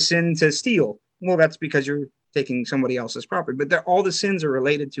 It's a sin to steal. Well, that's because you're taking somebody else's property. But all the sins are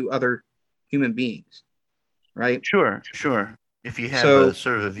related to other human beings, right? Sure. If you have a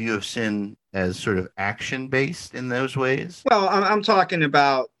sort of a view of sin as sort of action based in those ways. Well, I'm talking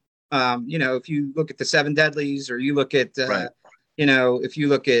about, if you look at the seven deadlies, or you look at, right. If you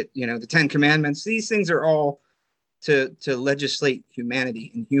look at, the 10 Commandments, these things are all to legislate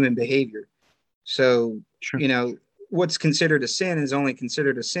humanity and human behavior. So, sure. What's considered a sin is only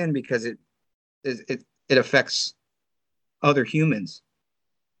considered a sin because it affects other humans.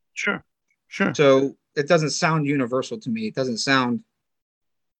 Sure. So it doesn't sound universal to me. It doesn't sound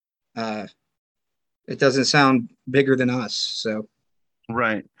bigger than us. So.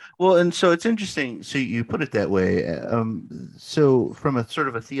 Right. Well, and so it's interesting. So you put it that way. So from a sort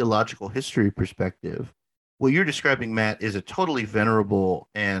of a theological history perspective, what you're describing, Matt, is a totally venerable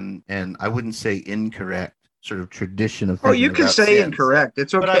and I wouldn't say incorrect sort of tradition of. Oh, you can say sins. Incorrect.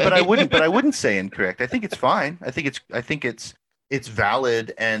 It's okay. But I wouldn't say incorrect. I think it's fine. I think it's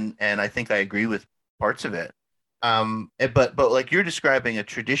valid, and I think I agree with parts of it. But like you're describing a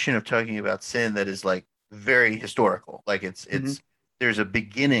tradition of talking about sin that is like very historical. Like it's there's a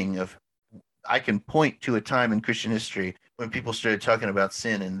beginning of, I can point to a time in Christian history when people started talking about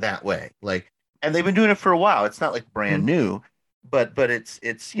sin in that way. Like, and they've been doing it for a while. It's not like brand new, but it's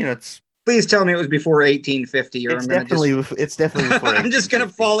Please tell me it was before 1850, or it's definitely before. I'm just going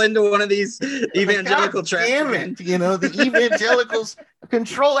to fall into one of these evangelical traps. Damn it! The evangelicals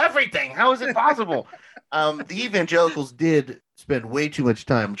control everything. How is it possible? The evangelicals did spend way too much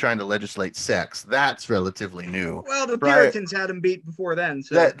time trying to legislate sex. That's relatively new. Well, the Puritans had them beat before then.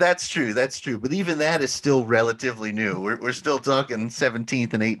 So. That's true. But even that is still relatively new. We're still talking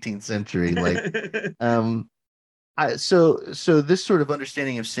 17th and 18th century. Like, so this sort of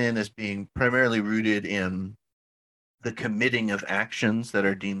understanding of sin as being primarily rooted in the committing of actions that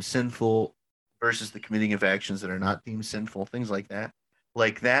are deemed sinful versus the committing of actions that are not deemed sinful, things like that.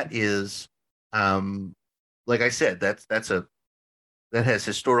 Like that is, like I said, that has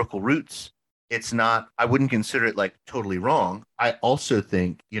historical roots. It's not, I wouldn't consider it like totally wrong. I also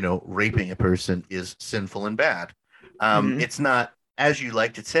think, raping a person is sinful and bad. It's not, as you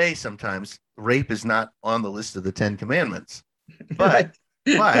like to say sometimes, rape is not on the list of the 10 Commandments, but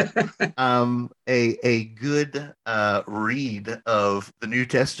a good read of the New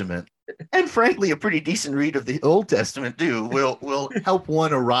Testament, and frankly a pretty decent read of the Old Testament too, will help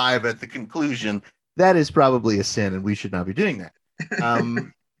one arrive at the conclusion that is probably a sin and we should not be doing that.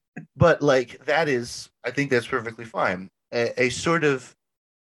 But like that is, I think that's perfectly fine. A sort of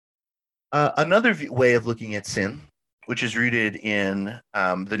another way of looking at sin, which is rooted in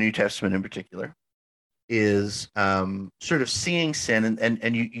the New Testament in particular, is sort of seeing sin.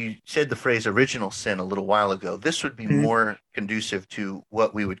 And you said the phrase original sin a little while ago. This would be Mhm. more conducive to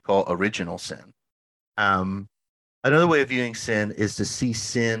what we would call original sin. Um, Another way of viewing sin is to see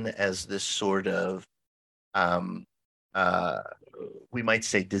sin as this sort of um, uh, we might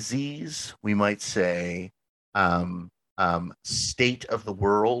say disease, we might say um, state of the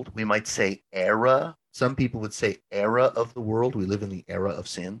world, we might say era. Some people would say era of the world. We live in the era of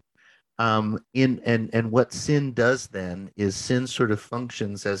sin. In and what sin does then is sin sort of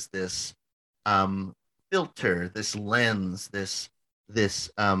functions as this filter, this lens, this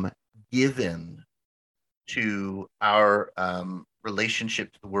given to our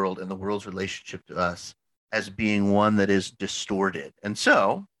relationship to the world and the world's relationship to us as being one that is distorted. And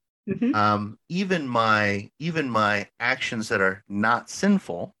so, Mhm. even my actions that are not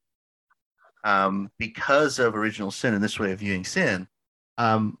sinful, because of original sin and this way of viewing sin,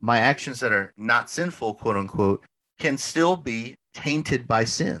 my actions that are not sinful, quote unquote, can still be tainted by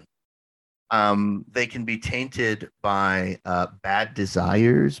sin. They can be tainted by bad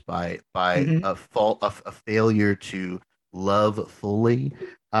desires, by Mhm. a fault, a failure to love fully.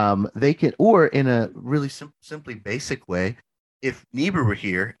 They can, or in a really simply basic way, if Niebuhr were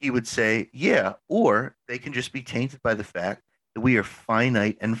here, he would say, yeah. Or they can just be tainted by the fact that we are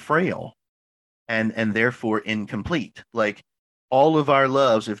finite and frail, and therefore incomplete. Like all of our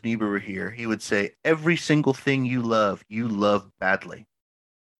loves, if Niebuhr were here, he would say, every single thing you love badly.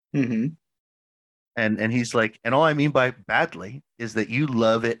 Mhm. And he's like, and all I mean by badly is that you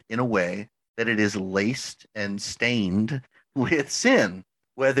love it in a way that it is laced and stained with sin,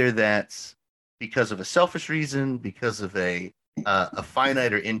 whether that's because of a selfish reason, because of a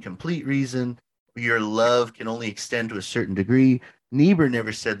finite or incomplete reason. Your love can only extend to a certain degree. Niebuhr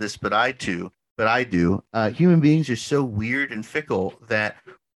never said this, but I do. Human beings are so weird and fickle that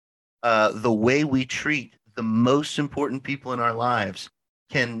the way we treat the most important people in our lives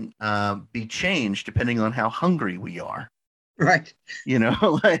can be changed depending on how hungry we are. Right. You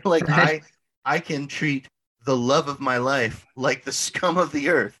know, like Right. I can treat the love of my life like the scum of the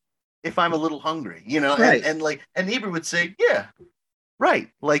earth if I'm a little hungry. You know, and Right. and like and Niebuhr would say, yeah,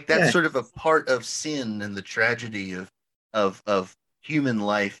 right. Like that's Yeah. sort of a part of sin and the tragedy of human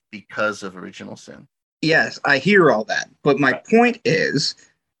life because of original sin. Yes, I hear all that. But my Right. point is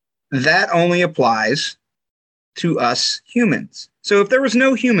that only applies to us humans. So if there was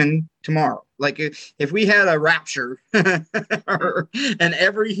no human tomorrow, like if we had a rapture and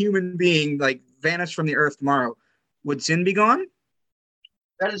every human being like vanished from the earth tomorrow, would sin be gone?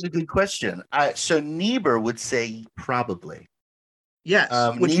 That is a good question. So Niebuhr would say probably. Yes,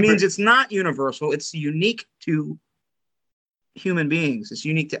 which means Niebuhr, it's not universal. It's unique to human beings. It's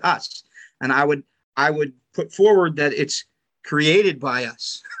unique to us. And I would put forward that it's created by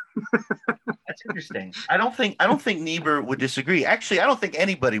us. that's interesting. I don't think Niebuhr would disagree. Actually, I don't think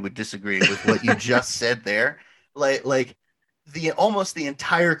anybody would disagree with what you just said there. Like the almost the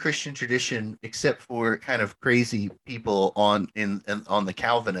entire Christian tradition, except for kind of crazy people on the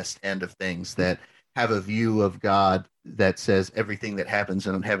Calvinist end of things that have a view of God that says everything that happens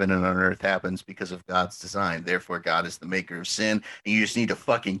in heaven and on earth happens because of God's design. Therefore, God is the maker of sin, and you just need to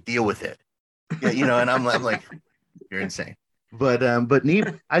fucking deal with it. Yeah, and I'm like, you're insane. But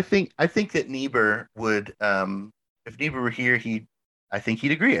Niebuhr, I think that Niebuhr would, if Niebuhr were here, I think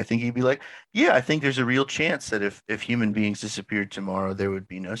he'd agree. I think he'd be like, yeah, I think there's a real chance that if human beings disappeared tomorrow, there would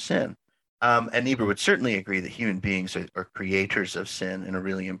be no sin. And Niebuhr would certainly agree that human beings are creators of sin in a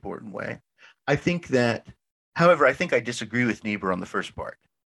really important way. I think that, however, I think I disagree with Niebuhr on the first part.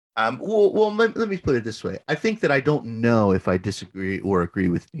 Well, let me put it this way. I think that I don't know if I disagree or agree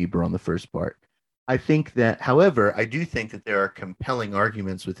with Niebuhr on the first part. I think that, however, I do think that there are compelling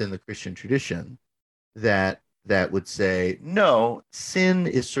arguments within the Christian tradition that would say, no, sin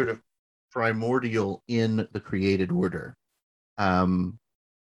is sort of primordial in the created order. Um,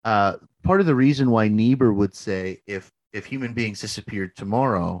 Part of the reason why Niebuhr would say if human beings disappeared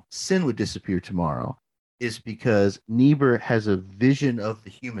tomorrow, sin would disappear tomorrow, is because Niebuhr has a vision of the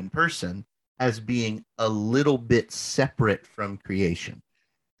human person as being a little bit separate from creation.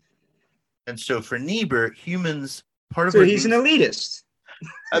 And so for Niebuhr, humans, part of So what it he's an means,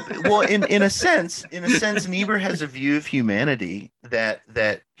 elitist. well, in a sense, Niebuhr has a view of humanity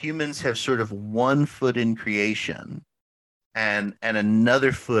that humans have sort of one foot in creation and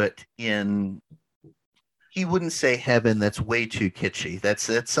another foot in, he wouldn't say heaven, that's way too kitschy. That's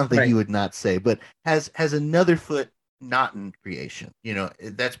something he Right. would not say, but has another foot not in creation.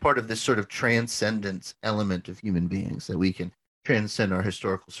 That's part of this sort of transcendence element of human beings, that we can transcend our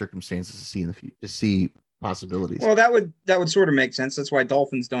historical circumstances to see in the to see possibilities. Well, that would sort of make sense. That's why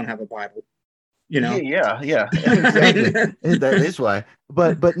dolphins don't have a Bible. Yeah, exactly. That is why.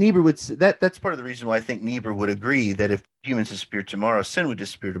 But Niebuhr would that's part of the reason why I think Niebuhr would agree that if humans disappeared tomorrow, sin would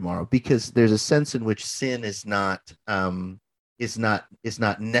disappear tomorrow, because there's a sense in which sin is not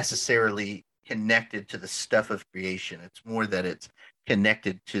necessarily connected to the stuff of creation. It's more that it's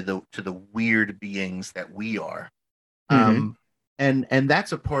connected to the weird beings that we are. Mm-hmm. And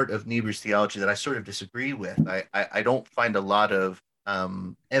that's a part of Niebuhr's theology that I sort of disagree with. I don't find a lot of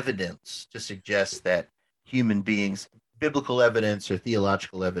evidence to suggest that human beings, biblical evidence or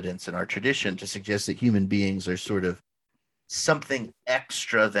theological evidence in our tradition, to suggest that human beings are sort of something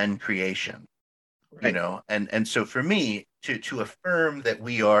extra than creation. Right. And so for me to affirm that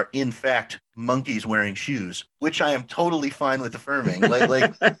we are in fact monkeys wearing shoes, which I am totally fine with affirming,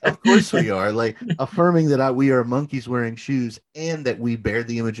 like of course we are, like affirming that we are monkeys wearing shoes and that we bear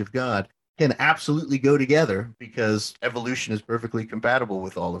the image of God can absolutely go together, because evolution is perfectly compatible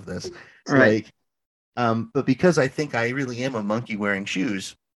with all of this. It's Right. but because I think I really am a monkey wearing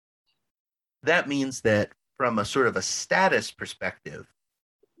shoes, that means that from a sort of a status perspective,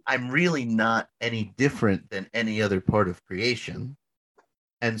 I'm really not any different than any other part of creation.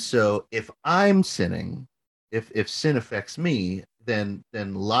 And so if I'm sinning, if sin affects me, then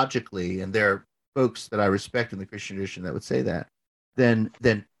logically, and there are folks that I respect in the Christian tradition that would say that, then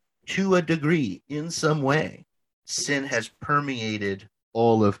to a degree, in some way, sin has permeated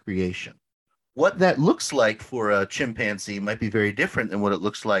all of creation. What that looks like for a chimpanzee might be very different than what it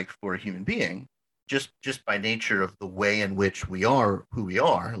looks like for a human being, just by nature of the way in which we are who we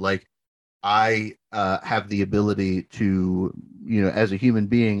are. Like I have the ability to, as a human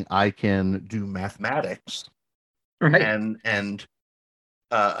being, I can do mathematics, Right. and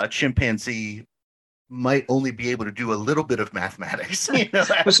a chimpanzee might only be able to do a little bit of mathematics. So what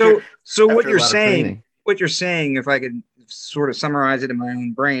After a you're lot of saying, training. if I could sort of summarize it in my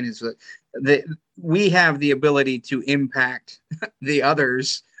own brain, is that we have the ability to impact the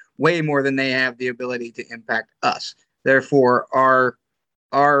others way more than they have the ability to impact us. Therefore, our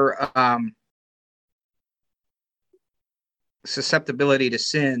susceptibility to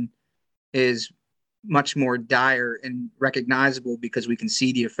sin is much more dire and recognizable because we can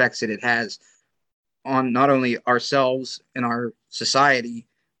see the effects that it has on not only ourselves and our society,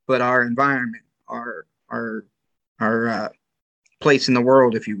 but our environment, our place in the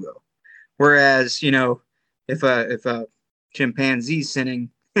world, if you will. Whereas, if a chimpanzee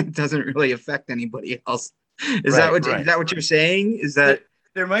sinning, it doesn't really affect anybody else. Is Right. that what you're saying? Is there, that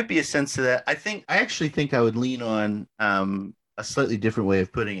there might be a sense to that. I actually think I would lean on a slightly different way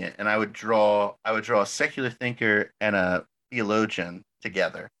of putting it, and I would draw a secular thinker and a theologian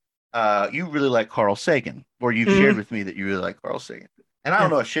together. You really like Carl Sagan, or you've shared Mhm. with me that you really like Carl Sagan. And I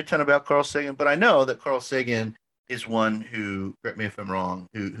don't Yeah. know a shit ton about Carl Sagan, but I know that Carl Sagan is one who, correct me if I'm wrong,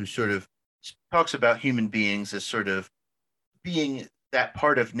 who sort of talks about human beings as sort of being that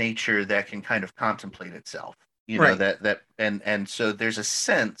part of nature that can kind of contemplate itself. Right. And so there's a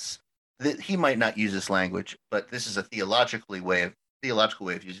sense that he might not use this language, but this is a theological way of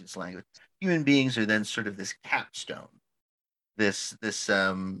using this language. Human beings are then sort of this capstone, this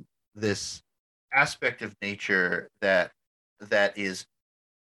aspect of nature that is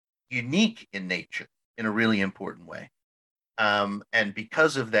unique in nature in a really important way. And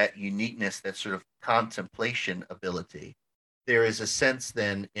because of that uniqueness, that sort of contemplation ability, there is a sense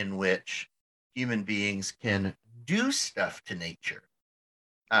then in which human beings can do stuff to nature.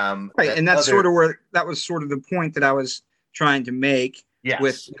 Right. That And that's sort other, of where that was sort of the point that I was trying to make with,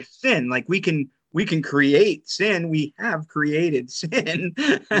 yes. with sin. Like we can create sin. We have created sin,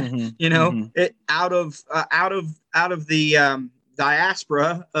 Hmm. it out of the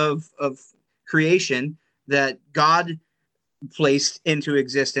diaspora of creation that God placed into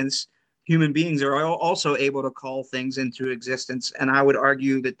existence. Human beings are also able to call things into existence, and I would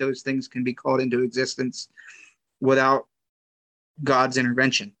argue that those things can be called into existence without God's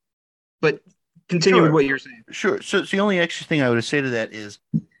intervention. But continue with Sure, what you're saying. sure. So the only extra thing I would say to that is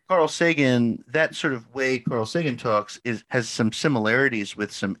Carl Sagan, that sort of way Carl Sagan talks has some similarities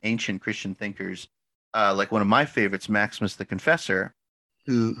with some ancient Christian thinkers, like one of my favorites, Maximus the Confessor,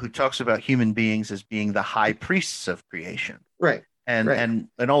 who talks about human beings as being the high priests of creation. Right. And Right. and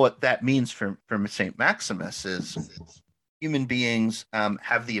and all what that means from Saint Maximus is human beings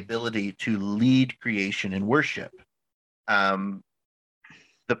have the ability to lead creation in worship. Um,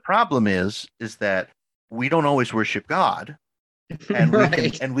 the problem is that we don't always worship God, and we can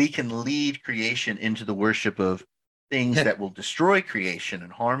Right. and we can lead creation into the worship of things that will destroy creation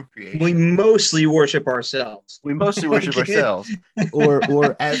and harm We creation. mostly worship ourselves. We mostly worship ourselves.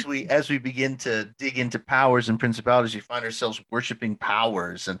 Or as we begin to dig into powers and principalities, we find ourselves worshiping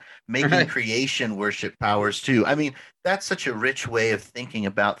powers and making Right. creation worship powers too. I mean, that's such a rich way of thinking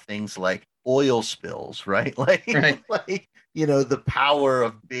about things like oil spills, right? Right. Like the power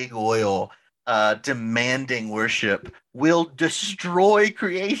of big oil demanding worship will destroy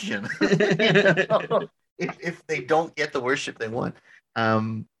creation. you know? If they don't get the worship they want.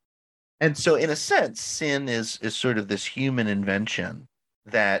 Um, and so, in a sense, sin is sort of this human invention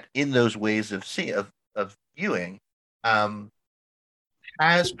that, in those ways of viewing, um,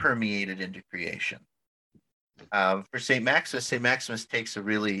 has permeated into creation. For Saint Maximus takes a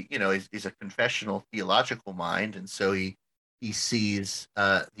really, he's a confessional theological mind, and so he sees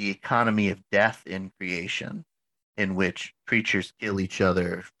the economy of death in creation, in which creatures kill each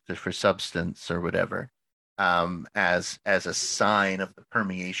other for substance or whatever, as a sign of the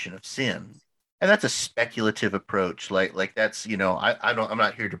permeation of sin. And that's a speculative approach. Like that's I'm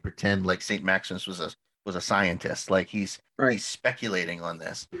not here to pretend like Saint Maximus was a scientist. Like he's Right. speculating on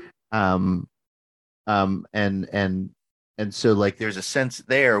this. Um, and so like there's a sense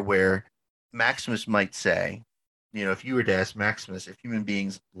there where Maximus might say, if you were to ask Maximus if human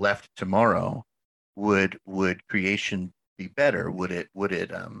beings left tomorrow, would creation be better?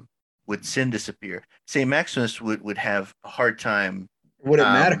 Would sin disappear? St. Maximus would have a hard time. Would it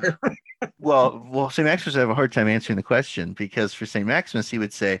um matter? well, St. Maximus would have a hard time answering the question, because for St. Maximus he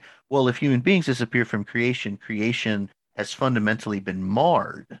would say, well, if human beings disappear from creation, creation has fundamentally been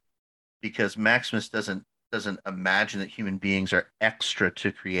marred, because Maximus doesn't imagine that human beings are extra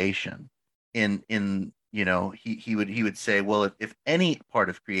to creation. He would say, well, if any part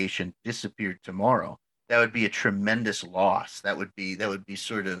of creation disappeared tomorrow, that would be a tremendous loss. That would be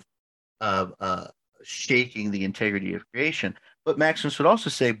sort of uh, uh, shaking the integrity of creation. But Maximus would also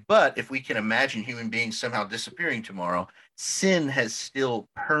say, but if we can imagine human beings somehow disappearing tomorrow, sin has still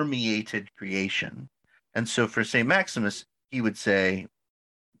permeated creation. And so for St. Maximus, he would say,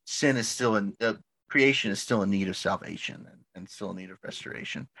 sin is still in creation is still in need of salvation, and still in need of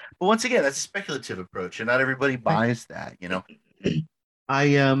restoration. But once again, that's a speculative approach, and not everybody Right. buys that. I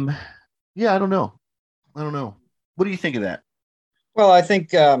Yeah, I don't know. I don't know. What do you think of that? Well, I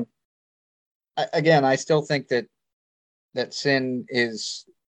think again, I still think that sin is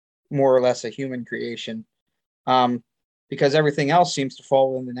more or less a human creation, um, because everything else seems to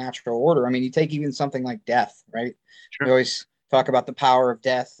fall in the natural order. I mean, you take even something like death, right? We Sure. always talk about the power of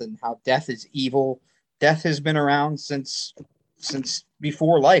death and how death is evil. Death has been around since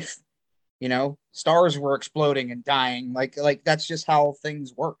before life. Stars were exploding and dying. Like that's just how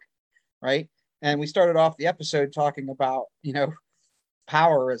things work, right? And we started off the episode talking about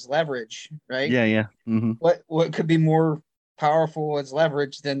power as leverage, right? Yeah, yeah. Mm-hmm. What could be more powerful as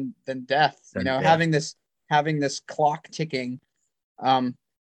leverage than death? Then death. Having this clock ticking um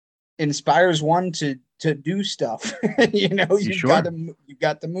inspires one to do stuff. You You've got sure? to move,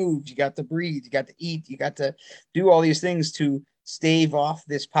 you got to breathe, you got to eat, you got to do all these things to stave off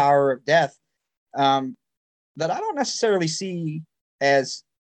this power of death, um that I don't necessarily see as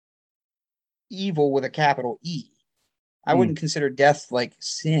evil with a capital E. I Mm, wouldn't consider death like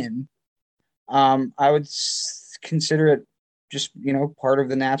sin. I would consider it just part of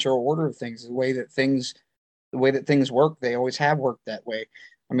the natural order of things, the way that things work. They always have worked that way.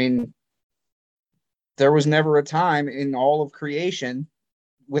 I mean, there was never a time in all of creation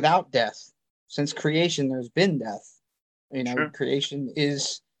without death. Since creation, there's been death. sure. Creation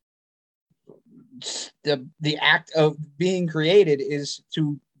is the act of being created is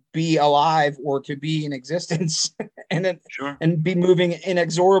to be alive or to be in existence, and then Sure. and be moving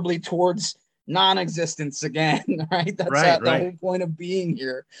inexorably towards non-existence again. Right? That's Right, the right. whole point of being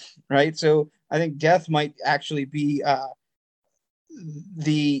here, right? So I think death might actually be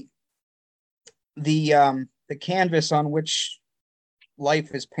the the canvas on which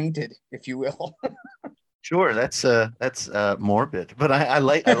life is painted, if you will. Sure. That's morbid, but I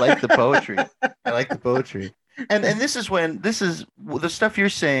like the poetry. I like the poetry. And this is the stuff you're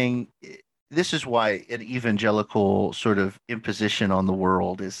saying. This is why an evangelical sort of imposition on the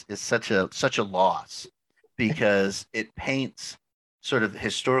world is such a loss, because it paints sort of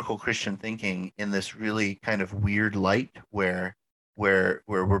historical Christian thinking in this really kind of weird light where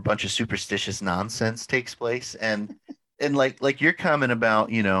a bunch of superstitious nonsense takes place. And like your comment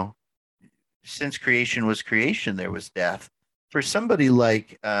about, since creation was creation, there was death. For somebody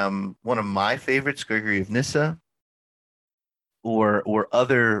like one of my favorites, Gregory of Nyssa, or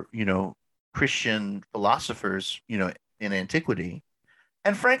other, Christian philosophers, in antiquity,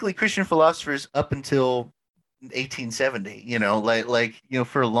 and frankly, Christian philosophers up until 1870,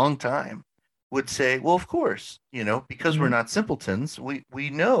 for a long time would say, well, of course, because we're Mhm. not simpletons, we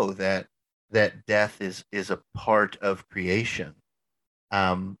know that death is a part of creation.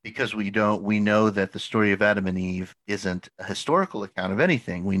 Because we know that the story of Adam and Eve isn't a historical account of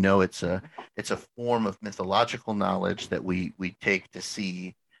anything. We know it's a form of mythological knowledge that we take to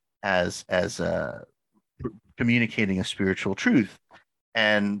see as communicating a spiritual truth.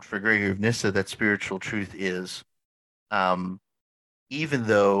 And for Gregory of Nyssa, that spiritual truth is, um, even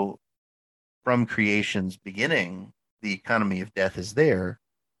though from creation's beginning the economy of death is there,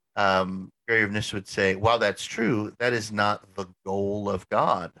 Gregory of Nyssa would say, while that's true, that is not the goal of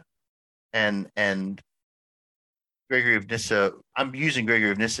God. And Gregory of Nyssa, I'm using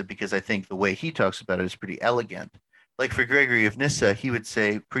Gregory of Nyssa because I think the way he talks about it is pretty elegant. Like for Gregory of Nyssa, he would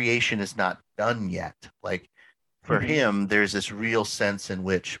say creation is not done yet. Like for Mhm. him, there's this real sense in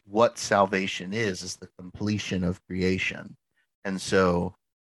which what salvation is the completion of creation. And so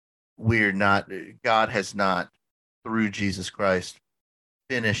we're not, God has not, through Jesus Christ,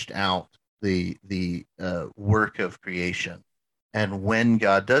 finished out the work of creation. And when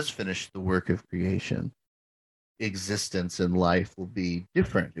God does finish the work of creation, existence and life will be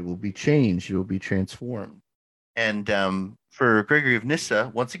different. It will be changed. It will be transformed. And for Gregory of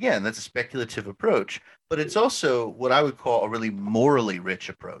Nyssa, once again, that's a speculative approach, but it's also what I would call a really morally rich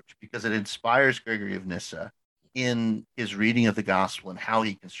approach because it inspires Gregory of Nyssa in his reading of the gospel and how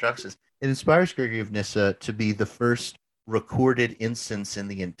he constructs this. It inspires Gregory of Nyssa to be the first recorded instance in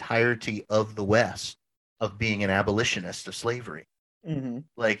the entirety of the West of being an abolitionist of slavery. Mhm.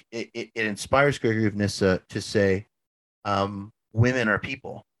 Like it inspires Gregory of Nyssa to say, women are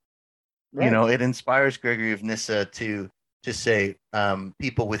people. Right. It inspires Gregory of Nyssa to say,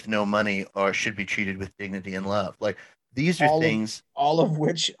 people with no money or should be treated with dignity and love. Like these are all of things. all of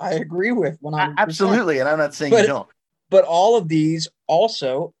which I agree with 100%. Absolutely, and I'm not saying you But don't. but all of these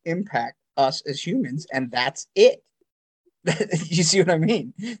also impact us as humans, and that's it. You see what I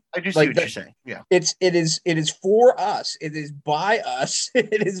mean? I do see Like what you're that, saying. Yeah, it is for us. It is by us.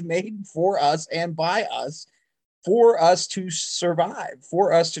 It is made for us and by us for us to survive,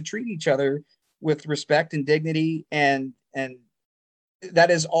 for us to treat each other with respect and dignity, and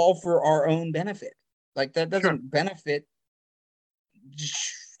that is all for our own benefit. Like that sure. doesn't benefit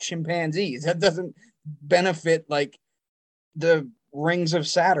chimpanzees. That doesn't benefit like the rings of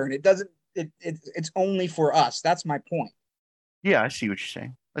Saturn. It doesn't. It's only for us. That's my point. Yeah, I see what you're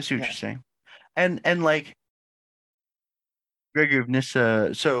saying. I see what Yeah. you're saying. And like Gregory of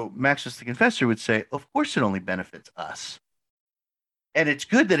Nyssa, so Maximus the Confessor would say, of course it only benefits us. And it's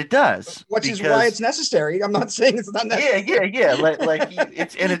good that it does Which is why because it's necessary. I'm not saying it's not yeah, necessary. yeah, yeah.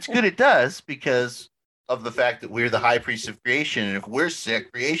 It's good it does because of the fact that we're the high priest of creation, and if we're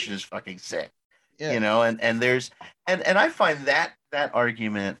sick, creation is fucking sick. Yeah. And there's and I find that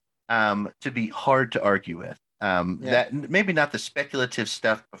argument to be hard to argue with. Yeah. That maybe not the speculative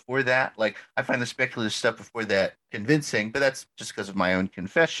stuff before that. Like I find the speculative stuff before that convincing, but that's just because of my own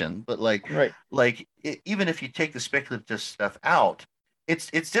confession. But Right. even if you take the speculative stuff out,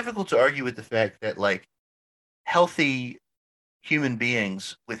 it's difficult to argue with the fact that like healthy human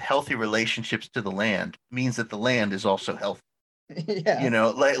beings with healthy relationships to the land means that the land is also healthy. Yeah.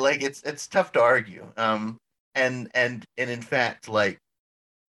 Like it's tough to argue. And in fact, like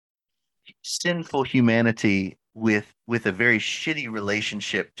sinful humanity with a very shitty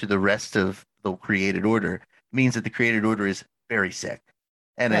relationship to the rest of the created order means that the created order is very sick,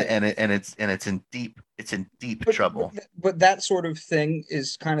 Right. and it's in deep But but trouble. but that sort of thing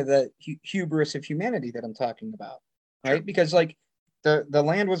is kind of the hubris of humanity that I'm talking about, Sure, right? Because like the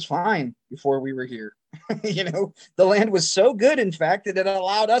land was fine before we were here. The land was so good, in fact, that it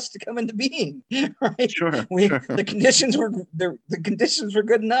allowed us to come into being. Right? sure, We sure. the conditions were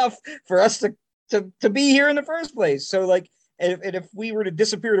good enough for us to be here in the first place. So like, if we were to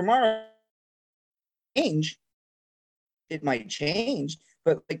disappear tomorrow, change it might change,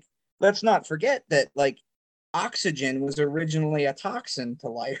 but like let's not forget that like oxygen was originally a toxin to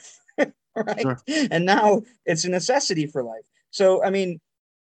life, right? Sure. And now it's a necessity for life. So I mean,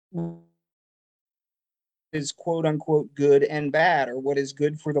 is quote unquote good and bad, or what is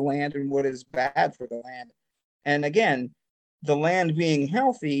good for the land and what is bad for the land. And again, the land being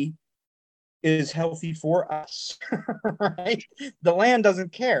healthy is healthy for us, right? The land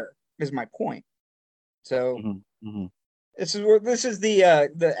doesn't care, is my point. So Hmm. Hmm. this is the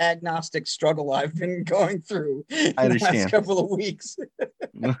agnostic struggle I've been going through I in the last understand. couple of weeks.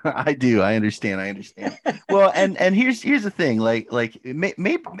 I do. I understand. I understand. Well, and here's the thing.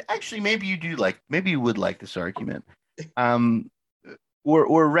 Maybe actually maybe you do like maybe you would like this argument. Um,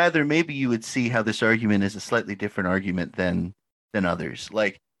 or rather, maybe you would see how this argument is a slightly different argument than others.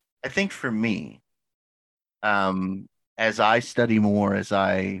 Like, I think for me, um, as I study more, as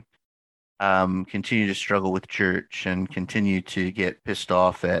I continue to struggle with church and continue to get pissed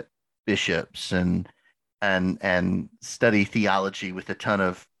off at bishops and study theology with a ton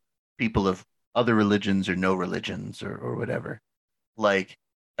of people of other religions or no religions or whatever. Like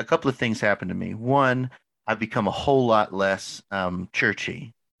a couple of things happen to me. One, I've become a whole lot less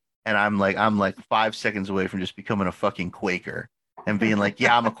churchy. And I'm like 5 seconds away from just becoming a fucking Quaker and being like,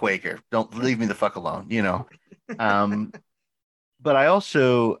 yeah, I'm a Quaker. Don't leave me the fuck alone, you know. Um, but I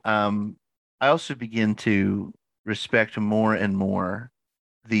also begin to respect more and more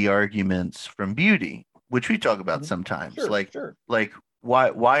the arguments from beauty, which we talk about Mhm. sometimes. Sure, sure. Like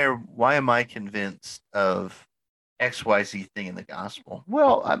why am I convinced of XYZ thing in the gospel?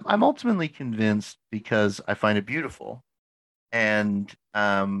 Well, I'm ultimately convinced because I find it beautiful. And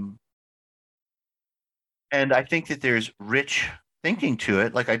and I think that there's rich thinking to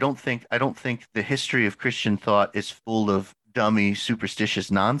it. Like I don't think the history of Christian thought is full of dummy,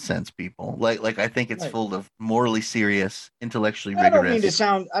 superstitious nonsense people. Like I think it's Right. full of morally serious, intellectually I don't mean to rigorous.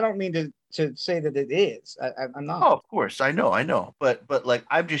 sound. I don't mean to say that it is. I'm Oh, not. of course, I know. But like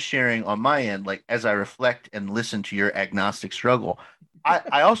I'm just sharing on my end, like as I reflect and listen to your agnostic struggle,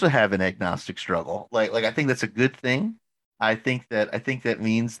 I also have an agnostic struggle. Like I think that's a good thing. I think that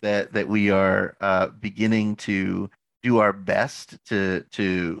means that we are beginning to do our best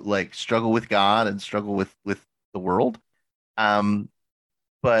to like struggle with God and struggle with the world. Um,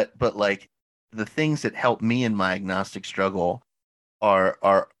 but like the things that help me in my agnostic struggle are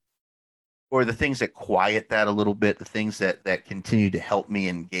or the things that quiet that a little bit, the things that continue to help me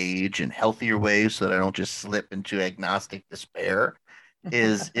engage in healthier ways so that I don't just slip into agnostic despair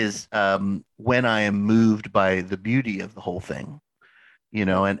is when I am moved by the beauty of the whole thing, you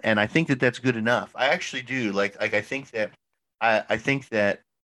know, Right. and I think that that's good enough. I actually do like I think that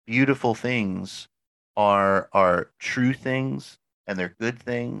beautiful things are true things and they're good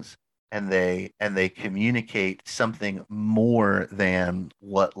things and they communicate something more than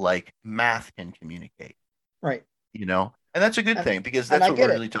what like math can communicate, Right. you know? And that's a good And thing because and that's I what get we're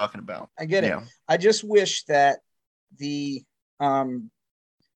it. really talking about. I get it. Yeah. I just wish that the um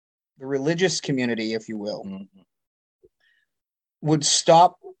the religious community, if you will, Mhm. would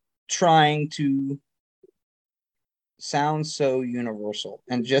stop trying to sound so universal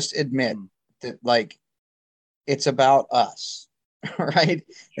and just admit Mhm. that like it's about us, right?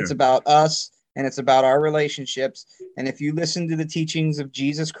 It's Sure. about us and it's about our relationships. And if you listen to the teachings of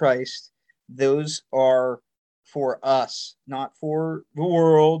Jesus Christ, those are for us, not for the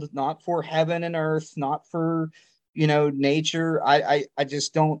world, not for heaven and earth, not for, nature. I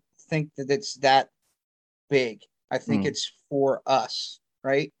just don't think that it's that big. I think Mm. it's for us,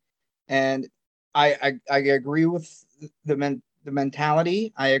 right? And I agree with the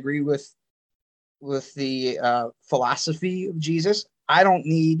mentality. I agree with the philosophy of Jesus. I don't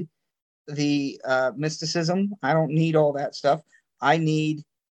need the mysticism. I don't need all that stuff. I need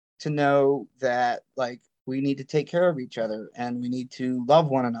to know that like we need to take care of each other and we need to love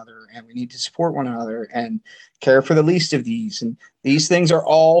one another and we need to support one another and care for the least of these. And these things are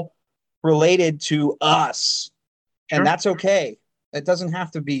all related to us. And Sure. that's okay. It doesn't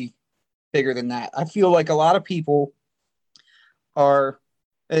have to be bigger than that. I feel like a lot of people are,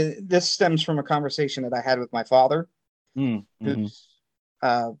 this stems from a conversation that I had with my father, Mm. Hmm. who's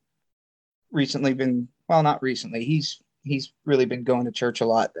uh, recently been, well, not recently, he's really been going to church a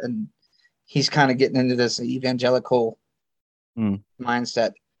lot and he's kind of getting into this evangelical Mm.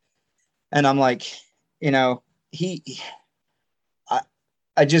 mindset. And I'm like, you know, he, I,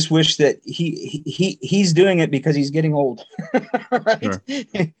 I just wish that he's doing it because he's getting old, right? Sure.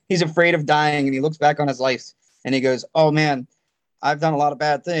 He's afraid of dying and he looks back on his life and he goes, oh man, I've done a lot of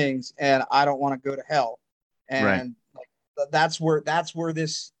bad things and I don't want to go to hell. Right. And like, that's where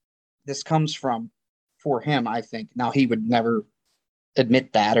this comes from for him, I think. Now he would never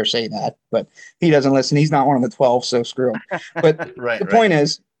admit that or say that, but he doesn't listen. He's not one of the 12, so screw him. But Right. the Right. point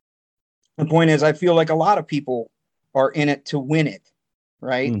is, the point is, I feel like a lot of people are in it to win it,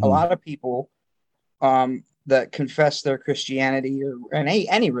 right? A Hmm. lot of people that confess their Christianity or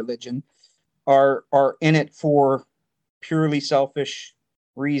any religion are in it for purely selfish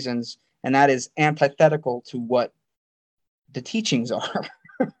reasons, and that is antithetical to what the teachings are.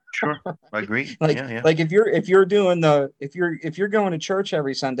 Sure. I agree. like Yeah. Yeah. like if you're going to church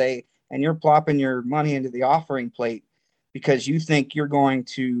every Sunday and you're plopping your money into the offering plate because you think you're going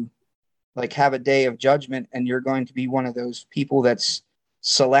to like have a day of judgment and you're going to be one of those people that's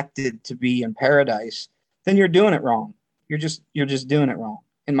selected to be in paradise, then you're doing it wrong you're just doing it wrong,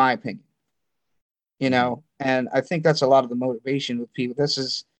 in my opinion. Mhm. And I think that's a lot of the motivation with people. This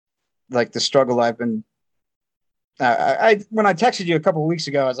is like the struggle I've been. I when I texted you a couple of weeks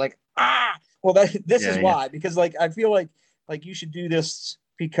ago, I was like, well, this Yeah, is yeah, why, because like I feel like you should do this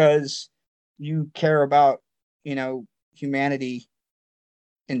because you care about humanity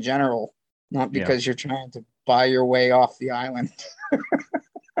in general, not yeah, because you're trying to buy your way off the island.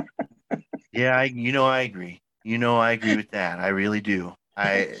 yeah. I agree. I agree with that. I really do.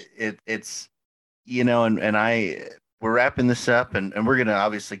 It's we're wrapping this up, and we're gonna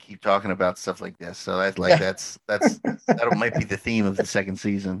obviously keep talking about stuff like this. So Yeah. that might be the theme of the second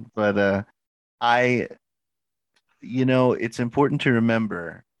season. But I, it's important to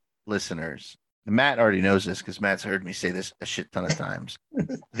remember, listeners. Matt already knows this because Matt's heard me say this a shit ton of times.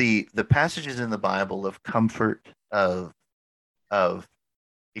 The passages in the Bible of comfort, of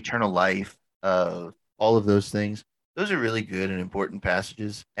eternal life, of all of those things, those are really good and important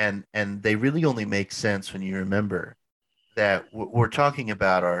passages, and they really only make sense when you remember that what we're talking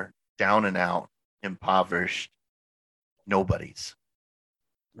about are down and out, impoverished nobodies.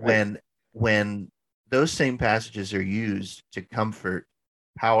 Right. When those same passages are used to comfort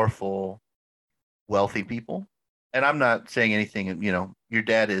powerful, wealthy people, and I'm not saying anything, your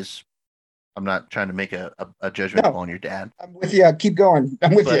dad is. I'm not trying to make a judgment No, call on your dad, I'm with you. Keep going.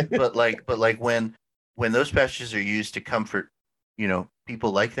 I'm with you. but like when those passages are used to comfort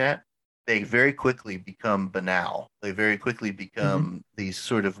people like that, they very quickly become banal. They very quickly Hmm. become these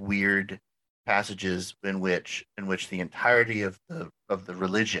sort of weird passages in which the entirety of the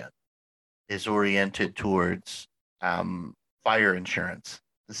religion is oriented towards um, fire insurance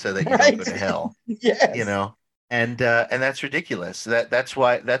so that you don't go Right. to hell, you Yes. know and that's ridiculous. That's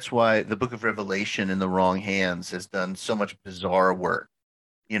why the book of Revelation in the wrong hands has done so much bizarre work,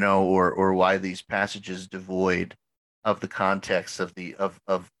 or why these passages devoid of the context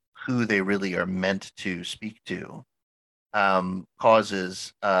of who they really are meant to speak to,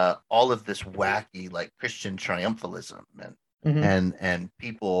 causes all of this wacky like Christian triumphalism, and Hmm. and and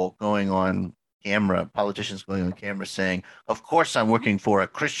people going on camera, politicians going on camera saying, "Of course, I'm working for a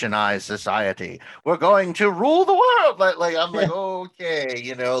Christianized society. We're going to rule the world." Like I'm like, Yeah.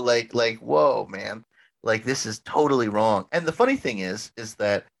 okay, like whoa, man, like this is totally wrong. And the funny thing is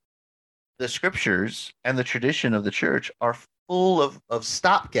that the scriptures and the tradition of the church are full of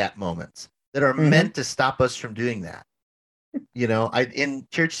stopgap moments that are Hmm. meant to stop us from doing that. I in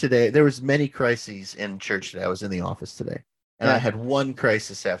church today, there was many crises in church today. I was in the office today, and I Yeah. had one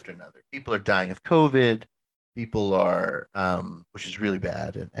crisis after another. People are dying of COVID. People are, which is really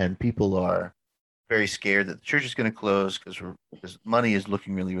bad, and people are very scared that the church is going to close because money is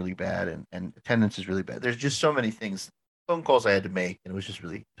looking really, really bad, and attendance is really bad. There's just so many things, phone calls I had to make, and it was just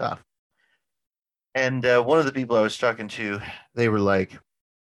really tough. And one of the people I was talking to, they were like,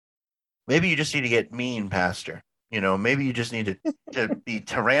 maybe you just need to get mean, Pastor. Maybe you just need to be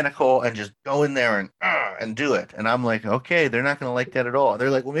tyrannical and just go in there and do it. And I'm like, okay, they're not going to like that at all. They're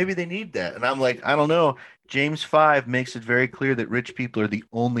like, well, maybe they need that. And I'm like, I don't know. James 5 makes it very clear that rich people are the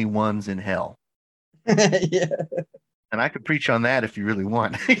only ones in hell. Yeah. And I could preach on that if you really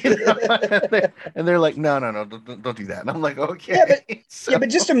want. And they're like, no, no, no, don't do that. And I'm like, Yeah, okay. but So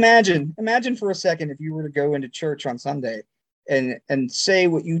just imagine for a second if you were to go into church on Sunday and say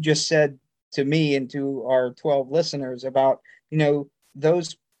what you just said to me and to our 12 listeners about,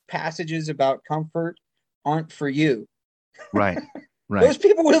 those passages about comfort aren't for you. right, right. Those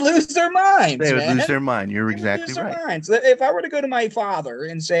people would lose their minds, They would lose man. their mind. You're They would exactly lose their right. minds. If I were to go to my father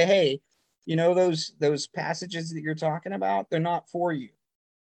and say, "Hey, those passages that you're talking about, they're not for you,"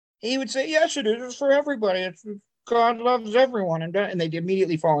 he would say, "Yes, it is. It's for everybody. It's God loves everyone," and they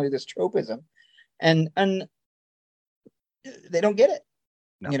immediately fall into this tropism, and they don't get it,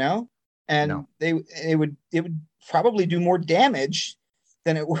 No, you know, no. and it would probably do more damage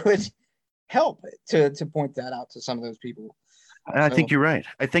than it would help to point that out to some of those people. I think So you're right.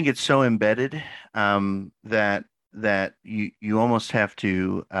 I think it's so embedded, that you almost have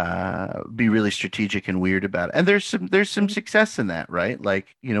to be really strategic and weird about it. And there's some mhm, success in that, right?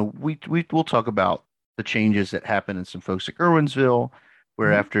 Like, we'll talk about the changes that happen in some folks like Irwinsville,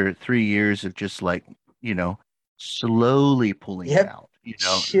 where mhm. after 3 years of just like, you know, slowly pulling it Yep, out,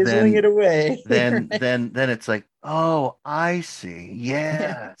 chiseling it then away. then Right? then then it's like, oh, I see.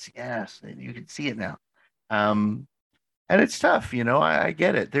 Yeah. Yes, yes. And you can see it now. Um, and it's tough, I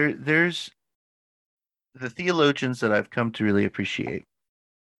get it. There's the theologians that I've come to really appreciate.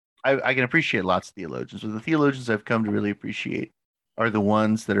 I can appreciate lots of theologians, but the theologians I've come to really appreciate are the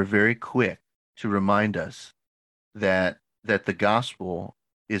ones that are very quick to remind us that the gospel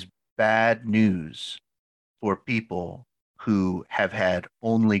is bad news for people who have had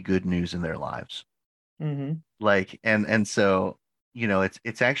only good news in their lives. Mm-hmm. Like, and so,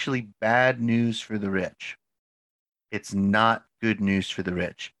 it's actually bad news for the rich. It's not good news for the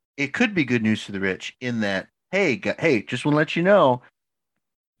rich. It could be good news for the rich in that, hey, just want to let you know,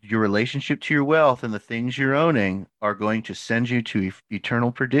 your relationship to your wealth and the things you're owning are going to send you to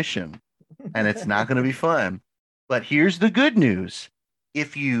eternal perdition, and it's not going to be fun. But here's the good news.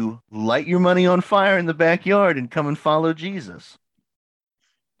 If you light your money on fire in the backyard and come and follow Jesus,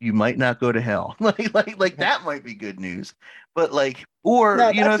 you might not go to hell. Like that might be good news. But like, or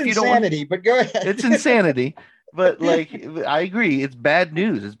No, that's if you don't want, insanity, but go ahead. it's insanity. But like, I agree, it's bad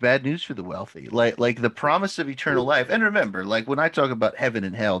news. It's bad news for the wealthy. Like the promise of eternal life. And remember, like when I talk about heaven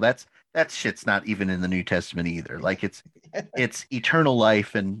and hell, that shit's not even in the New Testament either. Like it's eternal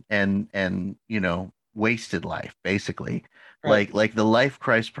life and wasted life, basically. Right. Like the life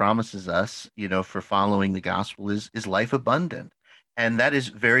Christ promises us, for following the gospel is life abundant. And that is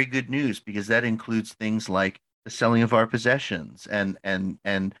very good news because that includes things like the selling of our possessions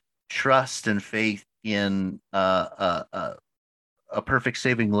and trust and faith in a perfect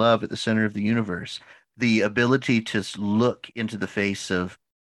saving love at the center of the universe, the ability to look into the face of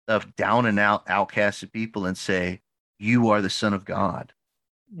down and out outcasts of people and say, "You are the Son of God."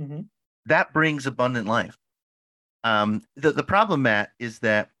 Mm-hmm. That brings abundant life. The problem, Matt, is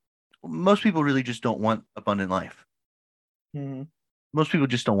that most people really just don't want abundant life. Mm-hmm. Most people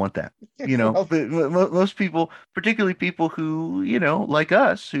just don't want that. Well, But most people, particularly people who, like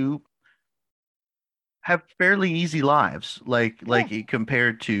us, who have fairly easy lives, like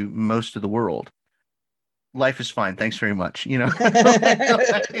compared to most of the world. Life is fine. Thanks very much. right.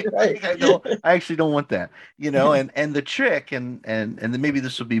 I actually don't want that. And the trick, and then maybe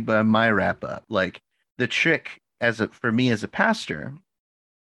this will be by my wrap up. Like the trick for me as a pastor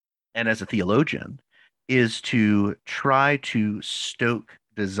and as a theologian is to try to stoke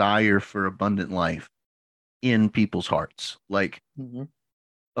desire for abundant life in people's hearts. Like, Mm-hmm.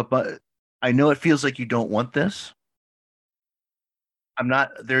 but I know it feels like you don't want this.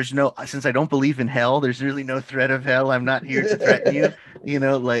 Since I don't believe in hell, there's really no threat of hell. I'm not here to threaten you.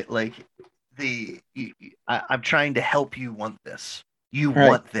 Like I'm trying to help you want this. You Right.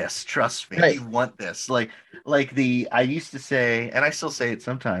 want this. Trust me. Right. You want this. I used to say, and I still say it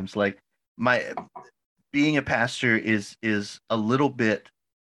sometimes, like my being a pastor is a little bit,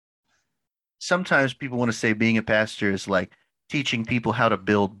 sometimes people want to say being a pastor is like teaching people how to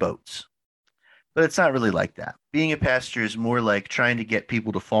build boats. But it's not really like that. Being a pastor is more like trying to get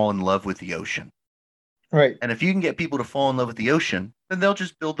people to fall in love with the ocean. Right. And if you can get people to fall in love with the ocean, then they'll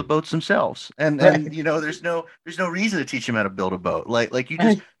just build the boats themselves. And Right. there's no reason to teach them how to build a boat. Like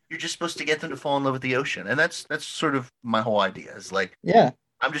you're just supposed to get them to fall in love with the ocean. And that's sort of my whole idea. Is like, yeah.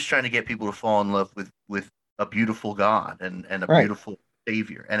 I'm just trying to get people to fall in love with a beautiful God and a Right. beautiful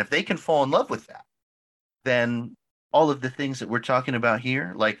Savior. And if they can fall in love with that, then all of the things that we're talking about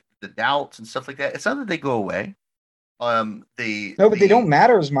here, like the doubts and stuff like that, it's not that they go away. No, but they don't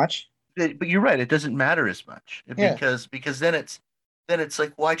matter as much. But you're right, it doesn't matter as much Yeah. because then it's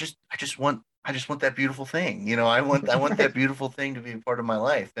like, well, I just want that beautiful thing. I want that beautiful thing to be a part of my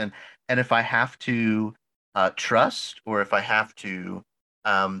life. And if I have to trust, or if I have to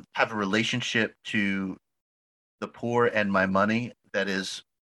have a relationship to the poor and my money that is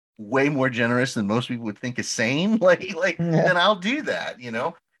way more generous than most people would think is sane, then I'll do that.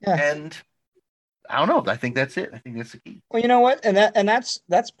 Yeah. And I don't know. I think that's it. I think that's the key. Well, you know what, and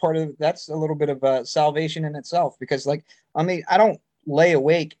that's part of that's a little bit of salvation in itself, because like I don't lay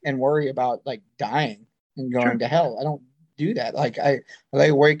awake and worry about like dying and going to hell. I don't do that. Like I lay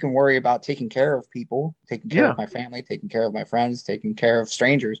awake and worry about taking care of people, taking care of my family, taking care of my friends, taking care of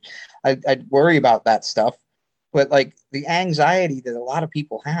strangers. I worry about that stuff, but like the anxiety that a lot of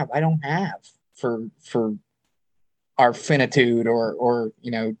people have, I don't have for our finitude or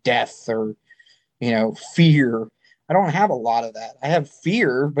death or fear. I don't have a lot of that. I have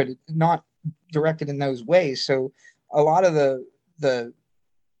fear, but it's not directed in those ways. So a lot of the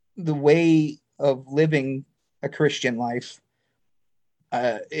way of living a Christian life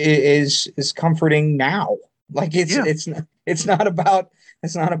is comforting now. Like it's not about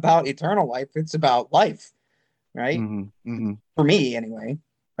eternal life. It's about life, right? Mm-hmm, mm-hmm. For me, anyway.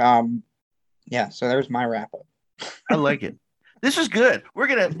 Yeah. So there's my wrap up. I like it. This is good.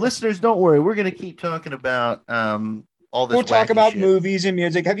 Listeners, don't worry. We're gonna keep talking about all this. We'll talk wacky about shit. movies and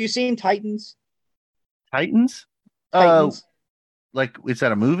music. Have you seen Titans? Titans? Titans. Like, is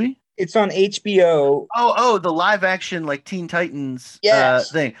that a movie? It's on HBO. Oh, the live action like Teen Titans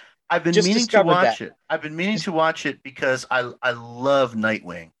thing. I've been Just meaning to discovered watch that. it. I've been meaning to watch it because I love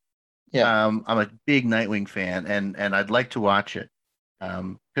Nightwing. Yeah. I'm a big Nightwing fan, and I'd like to watch it.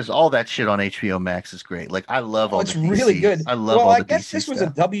 Because all that shit on HBO Max is great. Like I love all It's the really DC. good. I love Well, all I the guess DC this was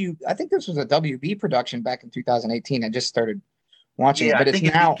stuff. I think this was a WB production back in 2018. I just started watching it, Yeah, I but it's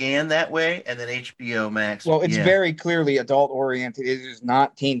think it now, began that way, and then HBO Max. well, it's Yeah. very clearly adult oriented. It is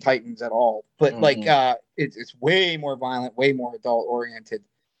not Teen Titans at all, but like it's way more violent, way more adult oriented.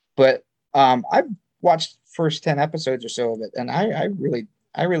 But I've watched first 10 episodes or so of it, and I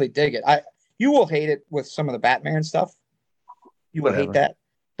really dig it. You will hate it with some of the Batman stuff. You will hate Whatever. that.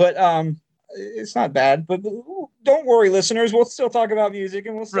 But it's not bad. But don't worry, listeners. We'll still talk about music,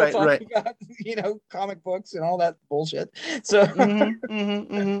 and we'll still Right, talk right. about comic books and all that bullshit. So we No,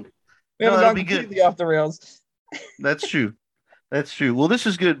 haven't that'll gone be good. completely off the rails. That's true. That's true. Well, this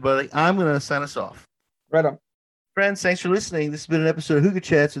is good, buddy. I'm gonna sign us off. Right on. Friends, thanks for listening. This has been an episode of Hookah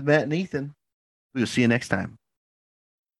Chats with Matt and Ethan. We'll see you next time.